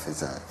werewolf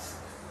is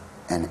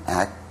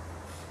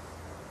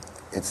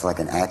it's like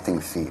an acting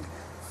feat.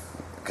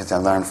 Because I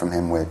learned from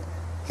him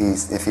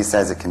if he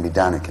says it can be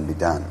done, it can be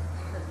done.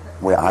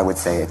 Where I would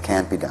say it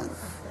can't be done.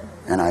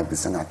 And I would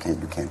say, no,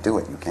 you can't do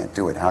it, you can't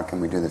do it, how can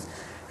we do this?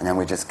 And then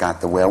we just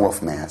got the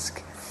werewolf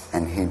mask,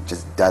 and he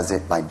just does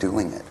it by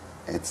doing it.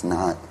 It's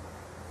not,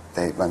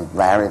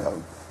 Larry,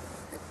 though,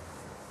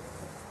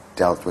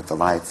 dealt with the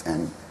lights,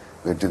 and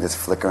we would do this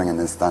flickering and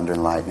this thunder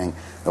and lightning.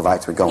 The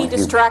lights would go. He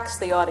distracts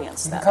the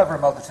audience. You can cover a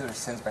multitude of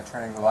sins by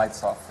turning the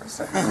lights off for a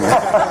second.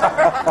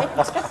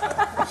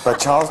 But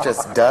Charles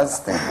just does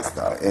things,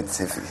 though. If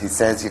he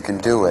says you can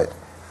do it,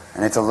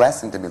 and it's a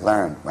lesson to be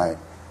learned, right?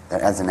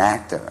 That as an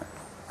actor,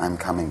 I'm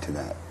coming to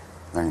that,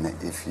 learning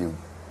that if you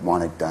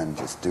want it done,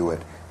 just do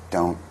it.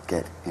 Don't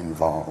get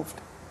involved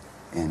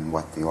in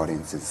what the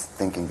audience is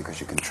thinking because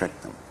you can trick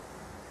them.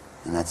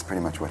 And that's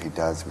pretty much what he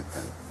does with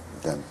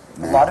the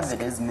mask. A lot of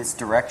it is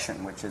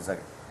misdirection, which is a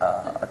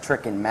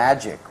trick in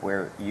magic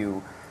where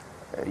you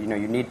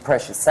need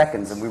precious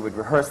seconds, and we would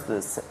rehearse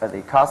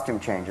the costume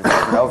changes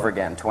over and over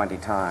again 20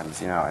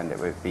 times, and it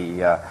would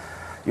be,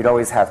 you'd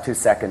always have 2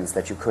 seconds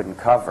that you couldn't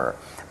cover.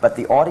 But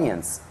the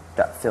audience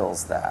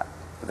fills that.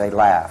 They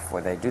laugh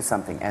or they do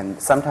something, and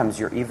sometimes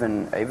you're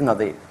even though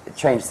the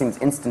change seems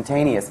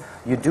instantaneous,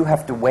 you do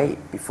have to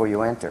wait before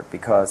you enter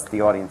because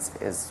the audience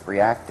is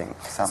reacting.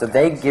 Sometimes. So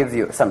they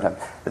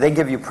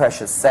give you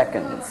precious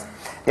seconds.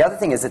 The other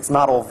thing is it's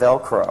not all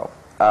Velcro.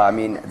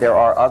 There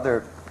are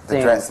other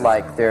things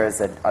like there's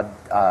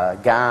a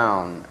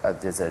gown.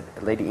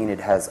 Lady Enid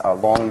has a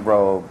long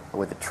robe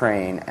with a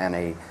train and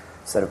a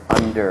sort of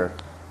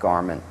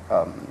undergarment,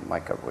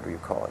 like what do you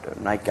call it,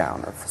 a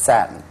nightgown or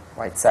satin.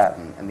 White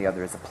satin, and the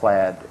other is a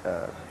plaid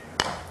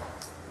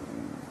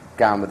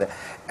gown with it.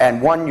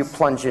 And one you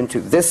plunge into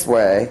this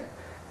way,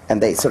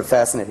 and they sort of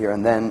fasten it here,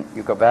 and then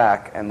you go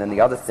back, and then the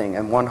other thing,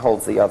 and one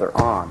holds the other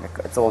on.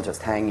 It's all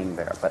just hanging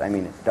there, but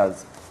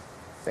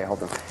they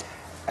hold them.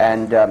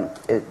 And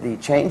the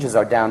changes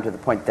are down to the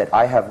point that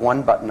I have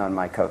one button on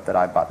my coat that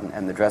I button,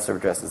 and the dresser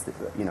dresses,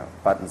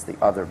 buttons the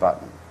other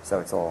button. So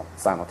it's all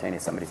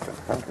simultaneous. Somebody's doing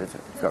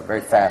it. Go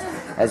very fast.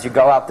 As you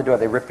go out the door,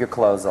 they rip your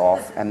clothes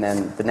off, and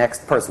then the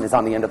next person is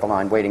on the end of the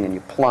line waiting, and you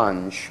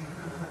plunge.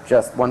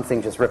 Just one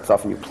thing just rips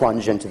off, and you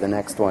plunge into the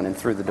next one and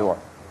through the door.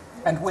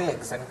 And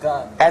wigs and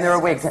guns. And there are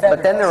wigs,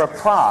 but then there are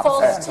props.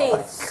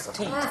 False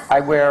teeth. I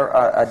wear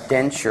a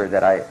denture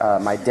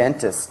that my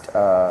dentist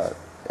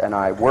and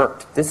I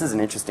worked. This is an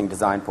interesting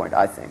design point,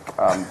 I think.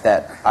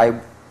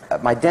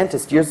 My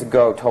dentist years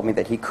ago told me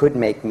that he could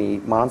make me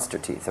monster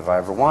teeth if I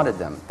ever wanted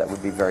them. That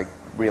would be very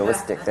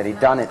realistic, that he'd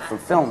done it for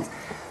films.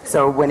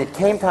 So when it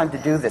came time to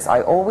do this,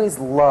 I always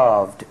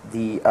loved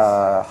the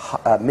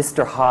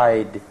Mr.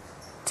 Hyde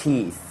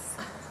teeth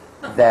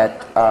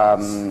that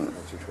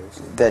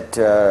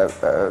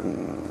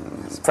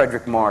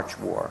Frederick March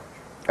wore.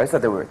 I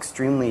thought they were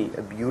extremely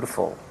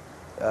beautiful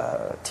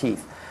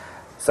teeth.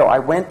 So I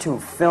went to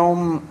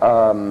film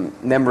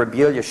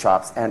memorabilia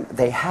shops, and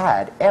they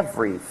had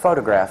every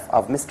photograph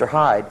of Mr.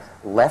 Hyde,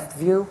 left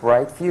view,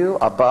 right view,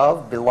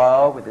 above,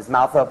 below, with his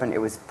mouth open.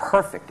 It was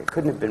perfect. It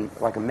couldn't have been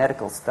like a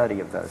medical study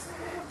of those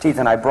teeth.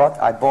 And I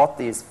bought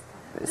these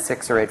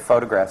 6 or 8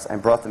 photographs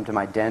and brought them to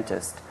my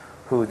dentist,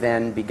 who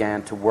then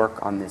began to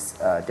work on this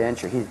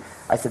denture.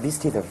 I said, these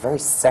teeth are very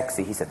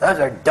sexy. He said, those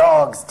are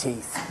dog's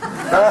teeth.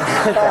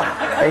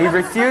 He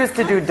refused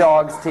to do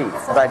dog's teeth,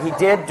 but he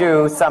did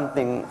do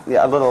something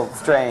a little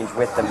strange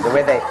with them, the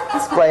way they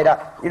splayed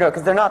up,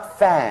 because they're not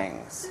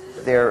fangs.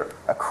 They're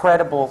a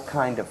credible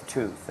kind of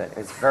tooth that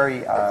is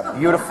very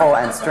beautiful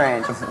and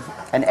strange,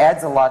 and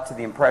adds a lot to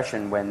the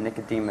impression when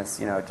Nicodemus,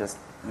 just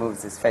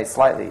moves his face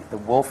slightly. The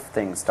wolf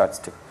thing starts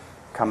to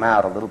come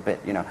out a little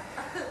bit,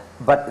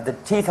 But the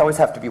teeth always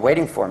have to be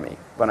waiting for me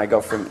when I go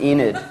from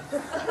Enid.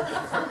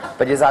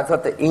 But yes, I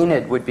thought the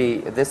Enid would be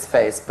this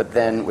face, but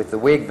then with the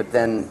wig, but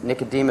then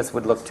Nicodemus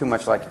would look too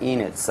much like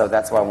Enid, so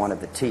that's why I wanted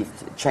the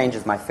teeth. It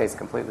changes my face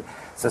completely.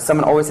 So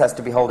someone always has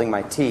to be holding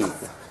my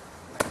teeth,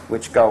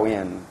 which go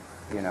in,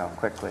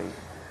 quickly.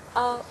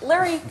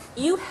 Larry,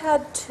 you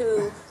had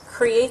to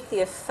create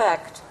the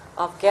effect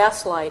of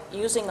gaslight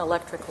using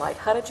electric light.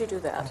 How did you do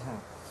that?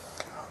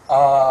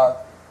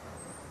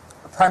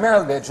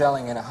 Primarily they're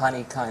gelling in a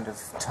honey kind of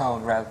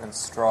tone rather than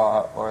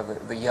straw or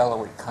the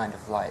yellowy kind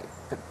of light,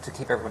 but to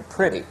keep everyone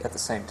pretty at the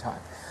same time.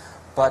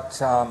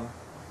 But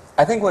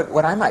I think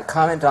what I might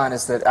comment on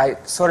is that I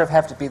sort of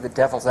have to be the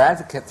devil's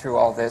advocate through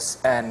all this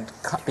and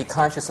be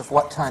conscious of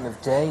what time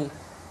of day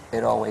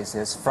it always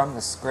is from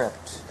the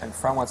script and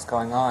from what's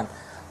going on.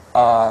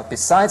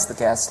 Besides the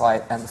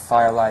gaslight and the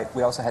firelight,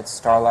 we also had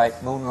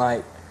starlight,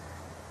 moonlight,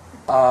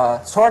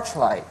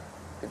 torchlight.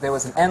 There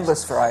was an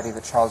endless variety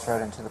that Charles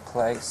wrote into the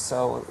play,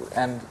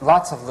 and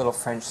lots of little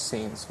French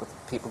scenes with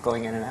people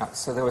going in and out.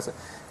 So there was a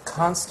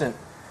constant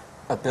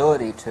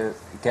ability to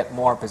get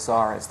more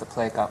bizarre as the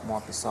play got more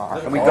bizarre.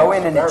 And we go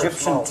in an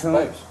Egyptian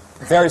tomb.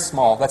 Very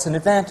small. That's an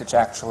advantage,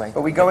 actually.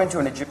 But we go into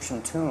an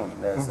Egyptian tomb.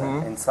 There's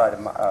inside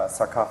a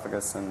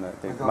sarcophagus and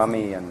the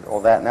mummy and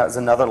all that. And that was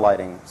another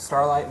lighting.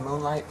 Starlight,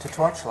 moonlight to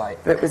torchlight.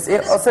 But it was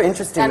also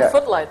interesting And that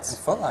footlights.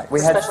 Footlights.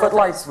 we had Special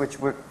footlights which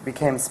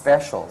became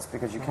specials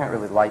because you can't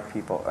really light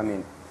people. I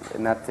mean,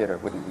 in that theater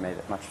it wouldn't have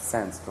made much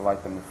sense to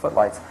light them with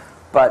footlights.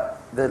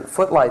 But the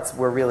footlights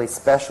were really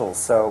special,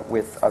 so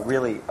with a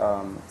really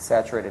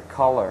saturated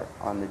color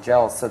on the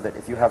gel, so that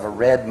if you have a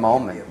red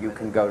moment, you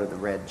can go to the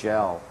red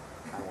gel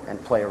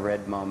and play a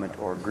red moment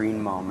or a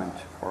green moment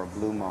or a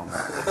blue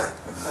moment.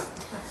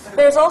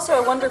 There's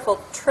also a wonderful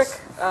trick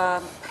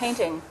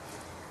painting,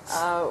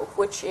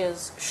 which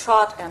is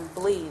shot and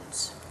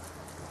bleeds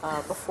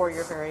before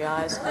your very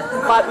eyes.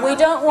 But we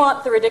don't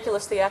want the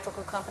Ridiculous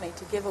Theatrical Company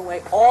to give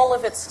away all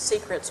of its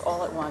secrets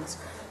all at once.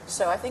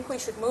 So I think we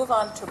should move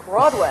on to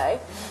Broadway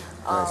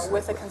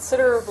with a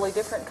considerably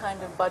different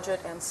kind of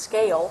budget and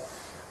scale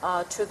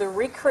to the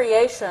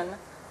recreation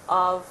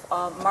of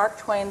Mark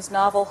Twain's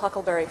novel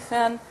Huckleberry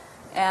Finn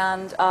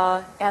and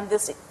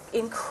this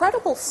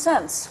incredible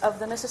sense of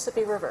the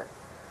Mississippi River.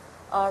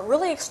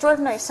 Really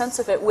extraordinary sense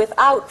of it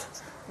without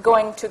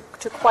going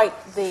to quite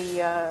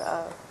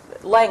the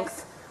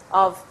length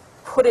of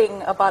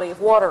putting a body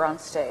of water on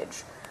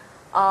stage.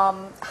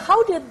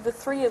 How did the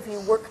three of you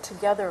work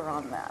together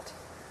on that?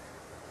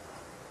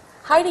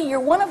 Heidi, you're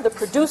one of the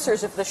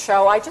producers of the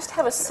show. I just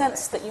have a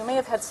sense that you may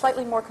have had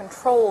slightly more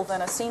control than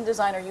a scene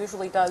designer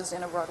usually does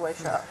in a Broadway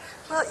show.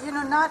 Well, you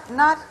know,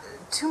 not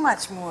too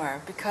much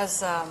more,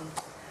 because I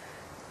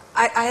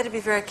had to be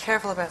very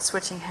careful about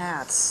switching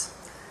hats,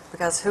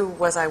 because who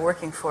was I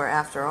working for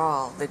after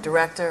all? The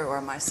director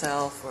or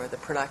myself or the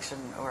production?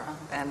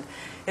 And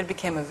it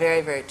became a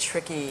very, very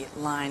tricky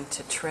line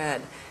to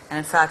tread. And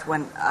in fact,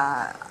 when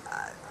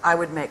I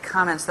would make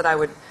comments that I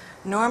would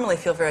normally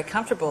feel very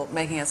comfortable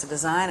making as a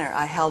designer,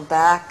 I held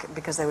back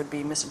because they would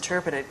be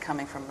misinterpreted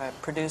coming from a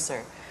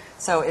producer.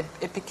 So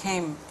it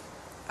became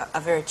a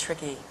very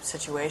tricky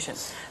situation.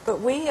 But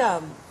we,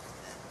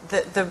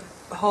 the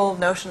whole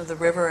notion of the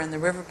river and the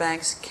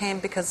riverbanks came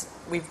because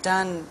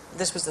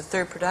this was the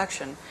third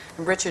production,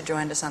 and Richard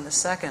joined us on the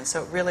second,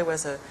 so it really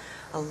was a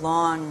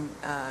long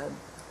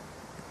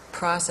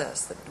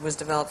process that was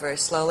developed very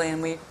slowly,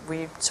 and we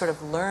sort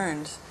of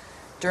learned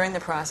during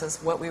the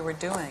process what we were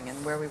doing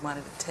and where we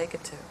wanted to take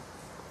it to.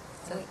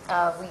 So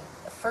we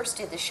first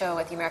did the show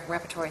at the American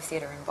Repertory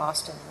Theater in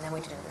Boston, and then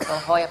we did it at the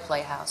La Jolla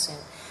Playhouse in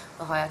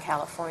La Jolla,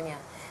 California.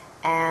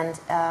 And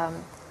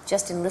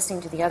just in listening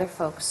to the other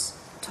folks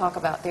talk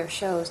about their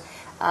shows,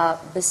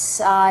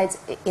 besides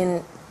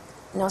in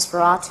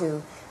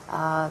Nosferatu,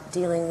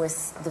 dealing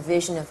with the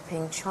vision of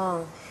Ping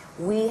Chong,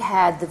 we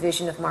had the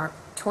vision of Mark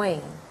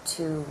Twain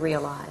to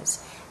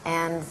realize.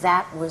 And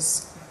that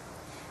was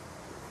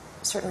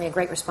certainly a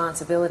great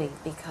responsibility,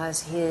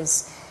 because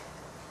his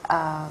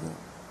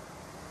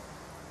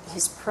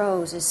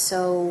prose is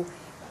so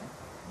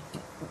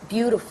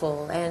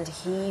beautiful, and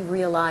he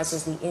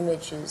realizes the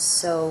images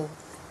so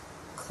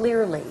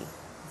clearly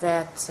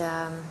that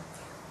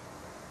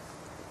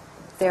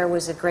there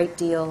was a great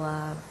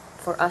deal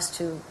for us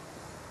to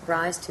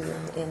rise to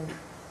in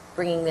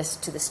bringing this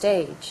to the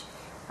stage.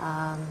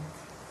 And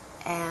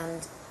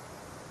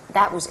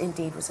that was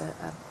indeed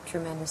a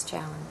tremendous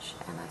challenge,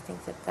 and I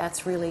think that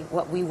that's really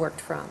what we worked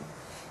from,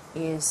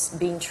 is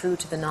being true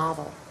to the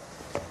novel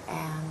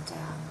and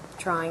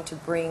trying to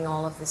bring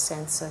all of the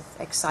sense of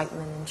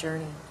excitement and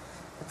journey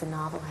that the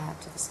novel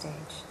had to the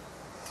stage.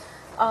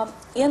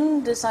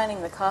 In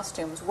designing the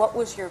costumes, what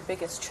was your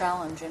biggest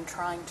challenge in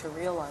trying to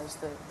realize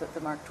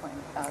the Mark Twain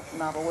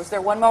novel? Was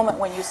there one moment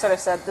when you sort of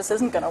said, this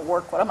isn't going to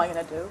work, what am I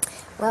going to do?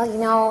 Well, you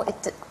know,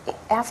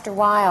 after a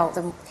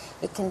while,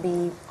 it can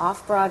be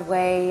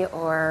off-Broadway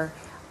or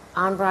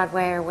on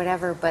Broadway or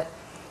whatever, but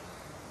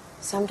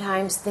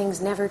sometimes things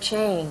never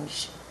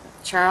change.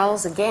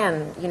 Charles,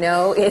 again, you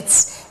know,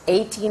 it's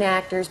 18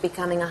 actors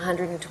becoming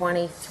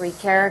 123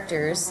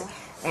 characters,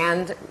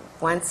 and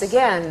once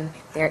again,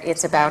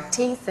 it's about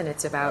teeth, and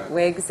it's about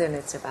wigs, and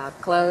it's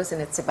about clothes,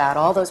 and it's about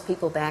all those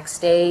people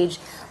backstage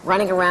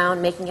running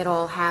around, making it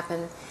all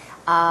happen.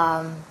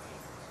 And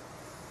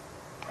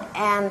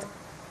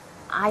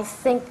I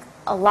think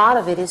a lot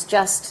of it is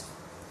just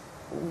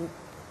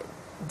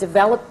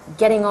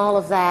getting all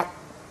of that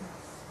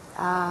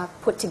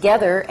put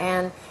together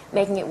and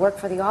making it work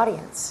for the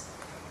audience.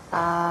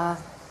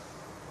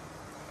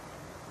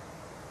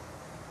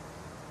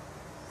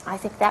 I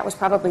think that was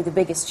probably the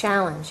biggest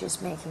challenge, is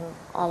pulling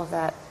all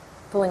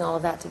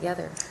of that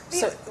together.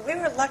 So we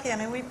were lucky. I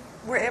mean, we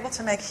were able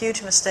to make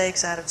huge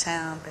mistakes out of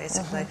town,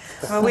 basically.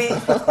 Well,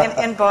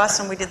 in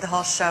Boston, we did the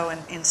whole show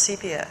in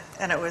sepia,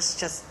 and it was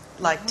just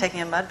like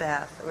taking a mud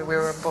bath. We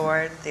were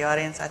bored. The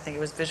audience, I think it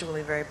was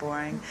visually very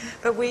boring.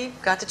 But we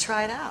got to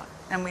try it out,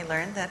 and we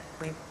learned that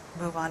we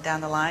move on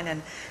down the line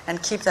and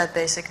keep that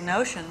basic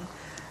notion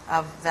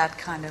of that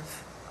kind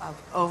of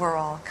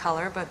overall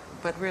color, but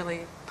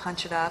really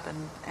punch it up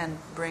and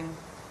bring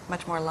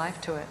much more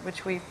life to it,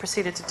 which we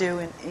proceeded to do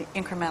in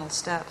incremental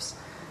steps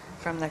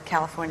from the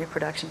California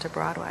production to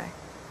Broadway.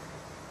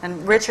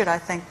 And Richard, I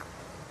think,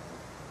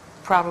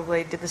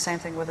 probably did the same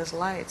thing with his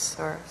lights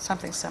or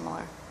something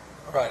similar.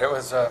 Right.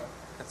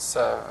 It's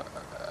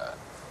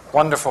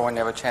wonderful when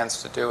you have a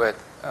chance to do it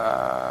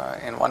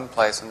in one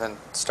place and then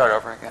start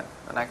over again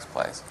the next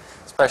place,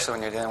 especially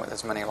when you're dealing with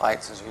as many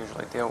lights as you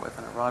usually deal with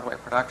in a Broadway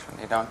production.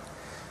 You don't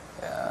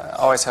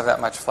always have that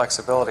much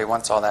flexibility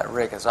once all that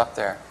rig is up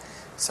there.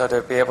 So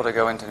to be able to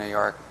go into New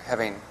York,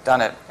 having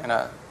done it in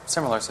a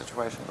similar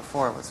situation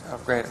before, was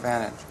of great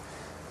advantage.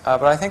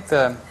 But I think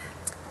the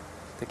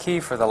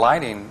key for the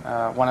lighting,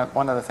 one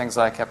of the things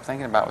that I kept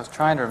thinking about was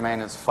trying to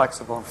remain as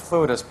flexible and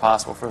fluid as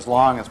possible for as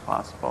long as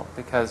possible,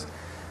 because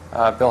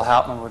Bill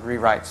Hauptmann would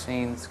rewrite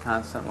scenes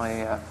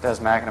constantly,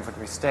 Des McAnuff would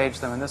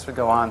restage them, and this would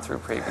go on through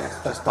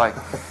previews, just like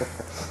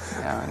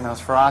in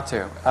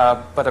Nosferatu.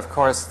 But of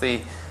course,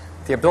 the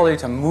ability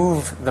to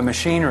move the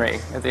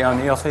machinery at the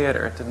O'Neill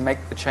Theater to make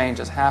the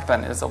changes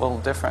happen is a little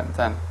different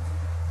than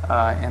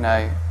in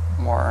a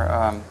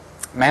more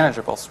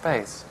manageable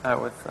space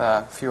with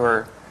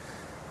fewer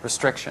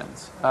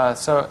restrictions.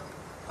 So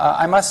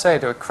I must say,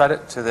 to a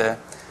credit to the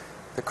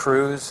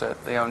crews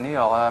at the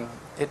O'Neill,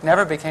 it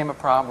never became a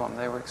problem.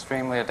 They were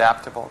extremely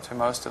adaptable to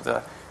most of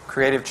the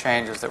creative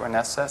changes that were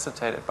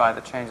necessitated by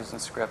the changes in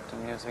script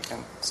and music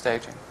and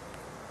staging.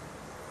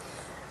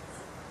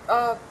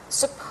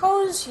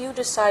 Suppose you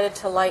decided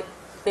to light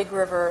Big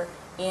River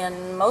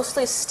in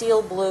mostly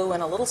steel blue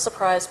and a little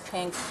surprise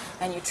pink,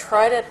 and you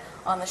tried it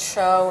on the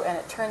show, and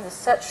it turned the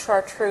set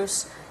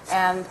chartreuse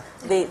and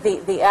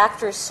the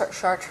actors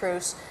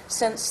chartreuse.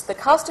 Since the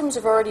costumes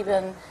have already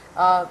been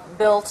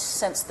built,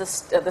 since the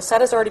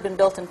set has already been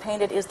built and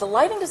painted, is the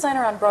lighting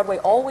designer on Broadway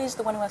always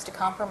the one who has to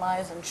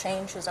compromise and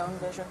change his own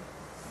vision?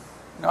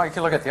 No, you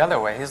can look at it the other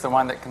way. He's the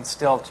one that can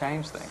still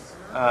change things.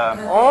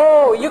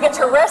 Oh, you get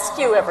to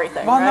rescue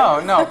everything. Well,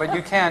 right? no, but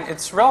you can.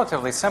 It's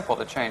relatively simple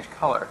to change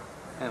color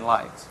in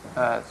lights.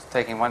 It's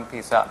taking one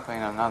piece out and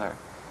putting on another.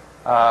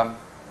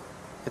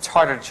 It's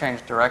harder to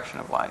change direction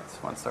of lights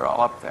once they're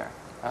all up there.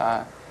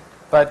 No,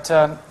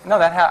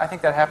 I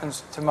think that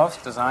happens to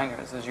most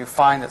designers, is you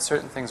find that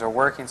certain things are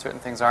working, certain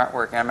things aren't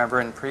working. I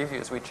remember in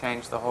previews we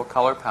changed the whole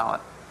color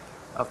palette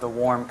of the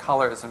warm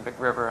colors in Big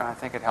River, and I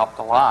think it helped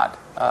a lot.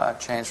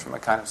 Changed from a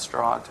kind of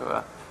straw to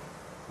a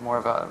more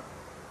of a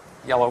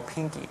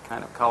yellow-pinky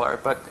kind of color,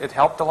 but it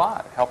helped a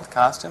lot. It helped the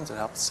costumes, it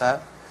helped the set,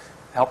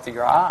 it helped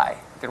your eye.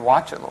 You could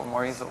watch it a little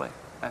more easily,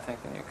 I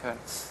think, than you could.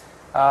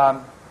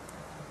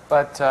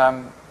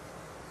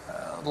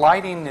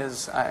 Lighting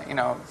is,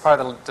 part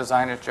of the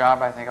designer's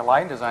job. I think a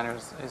lighting designer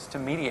is to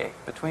mediate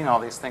between all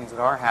these things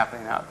that are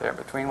happening out there,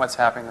 between what's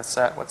happening in the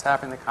set, what's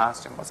happening in the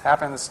costume, what's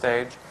happening on the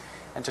stage,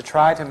 and to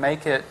try to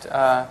make it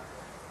a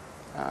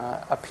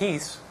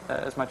piece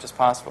as much as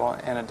possible,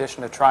 in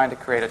addition to trying to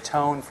create a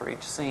tone for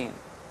each scene,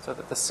 so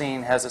that the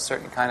scene has a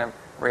certain kind of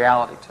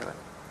reality to it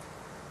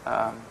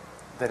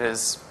that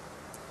is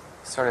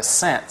sort of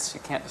sense.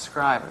 You can't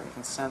describe it, you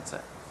can sense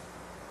it.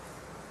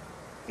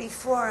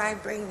 Before I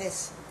bring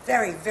this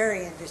very,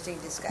 very interesting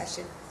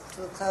discussion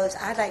to a close,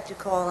 I'd like to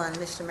call on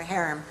Mr.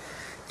 Maharam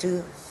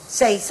to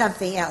say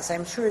something else.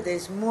 I'm sure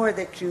there's more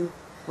that you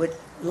would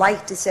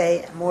like to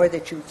say, more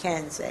that you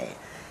can say.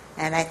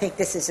 And I think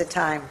this is a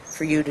time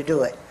for you to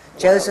do it.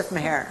 Joseph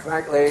Maharam.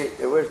 Frankly,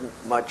 there wasn't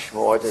much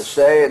more to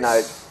say, and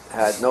I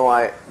had no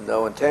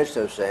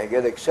intention of saying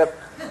it, except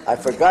I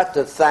forgot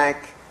to thank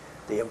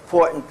the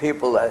important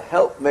people that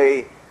helped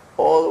me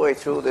all the way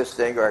through this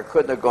thing, or I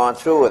couldn't have gone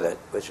through with it,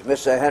 which is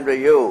Mr. Henry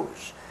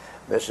Hughes,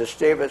 Mrs.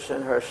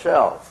 Stevenson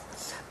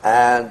herself,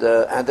 and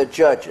the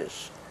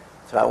judges.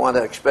 So I want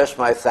to express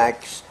my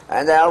thanks,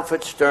 and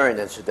Alfred Stern,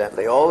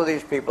 incidentally. All of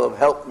these people have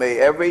helped me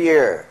every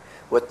year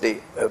with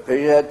the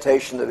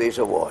presentation of these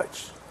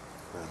awards.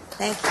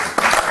 Thank you.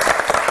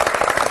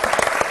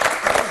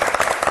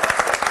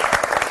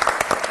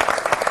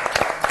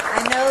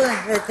 I know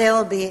that there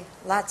will be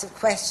lots of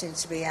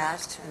questions to be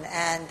asked,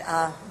 and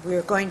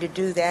we're going to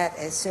do that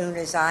as soon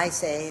as I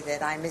say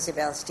that I'm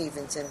Isabel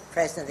Stevenson,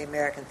 President of the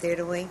American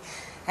Theater Wing,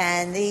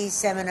 and these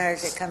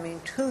seminars are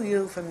coming to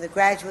you from the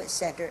Graduate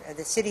Center of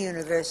the City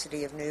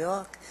University of New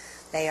York.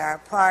 They are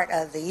part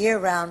of the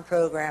year-round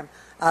program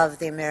of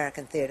the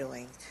American Theater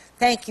Wing.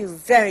 Thank you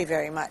very,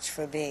 very much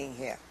for being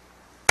here.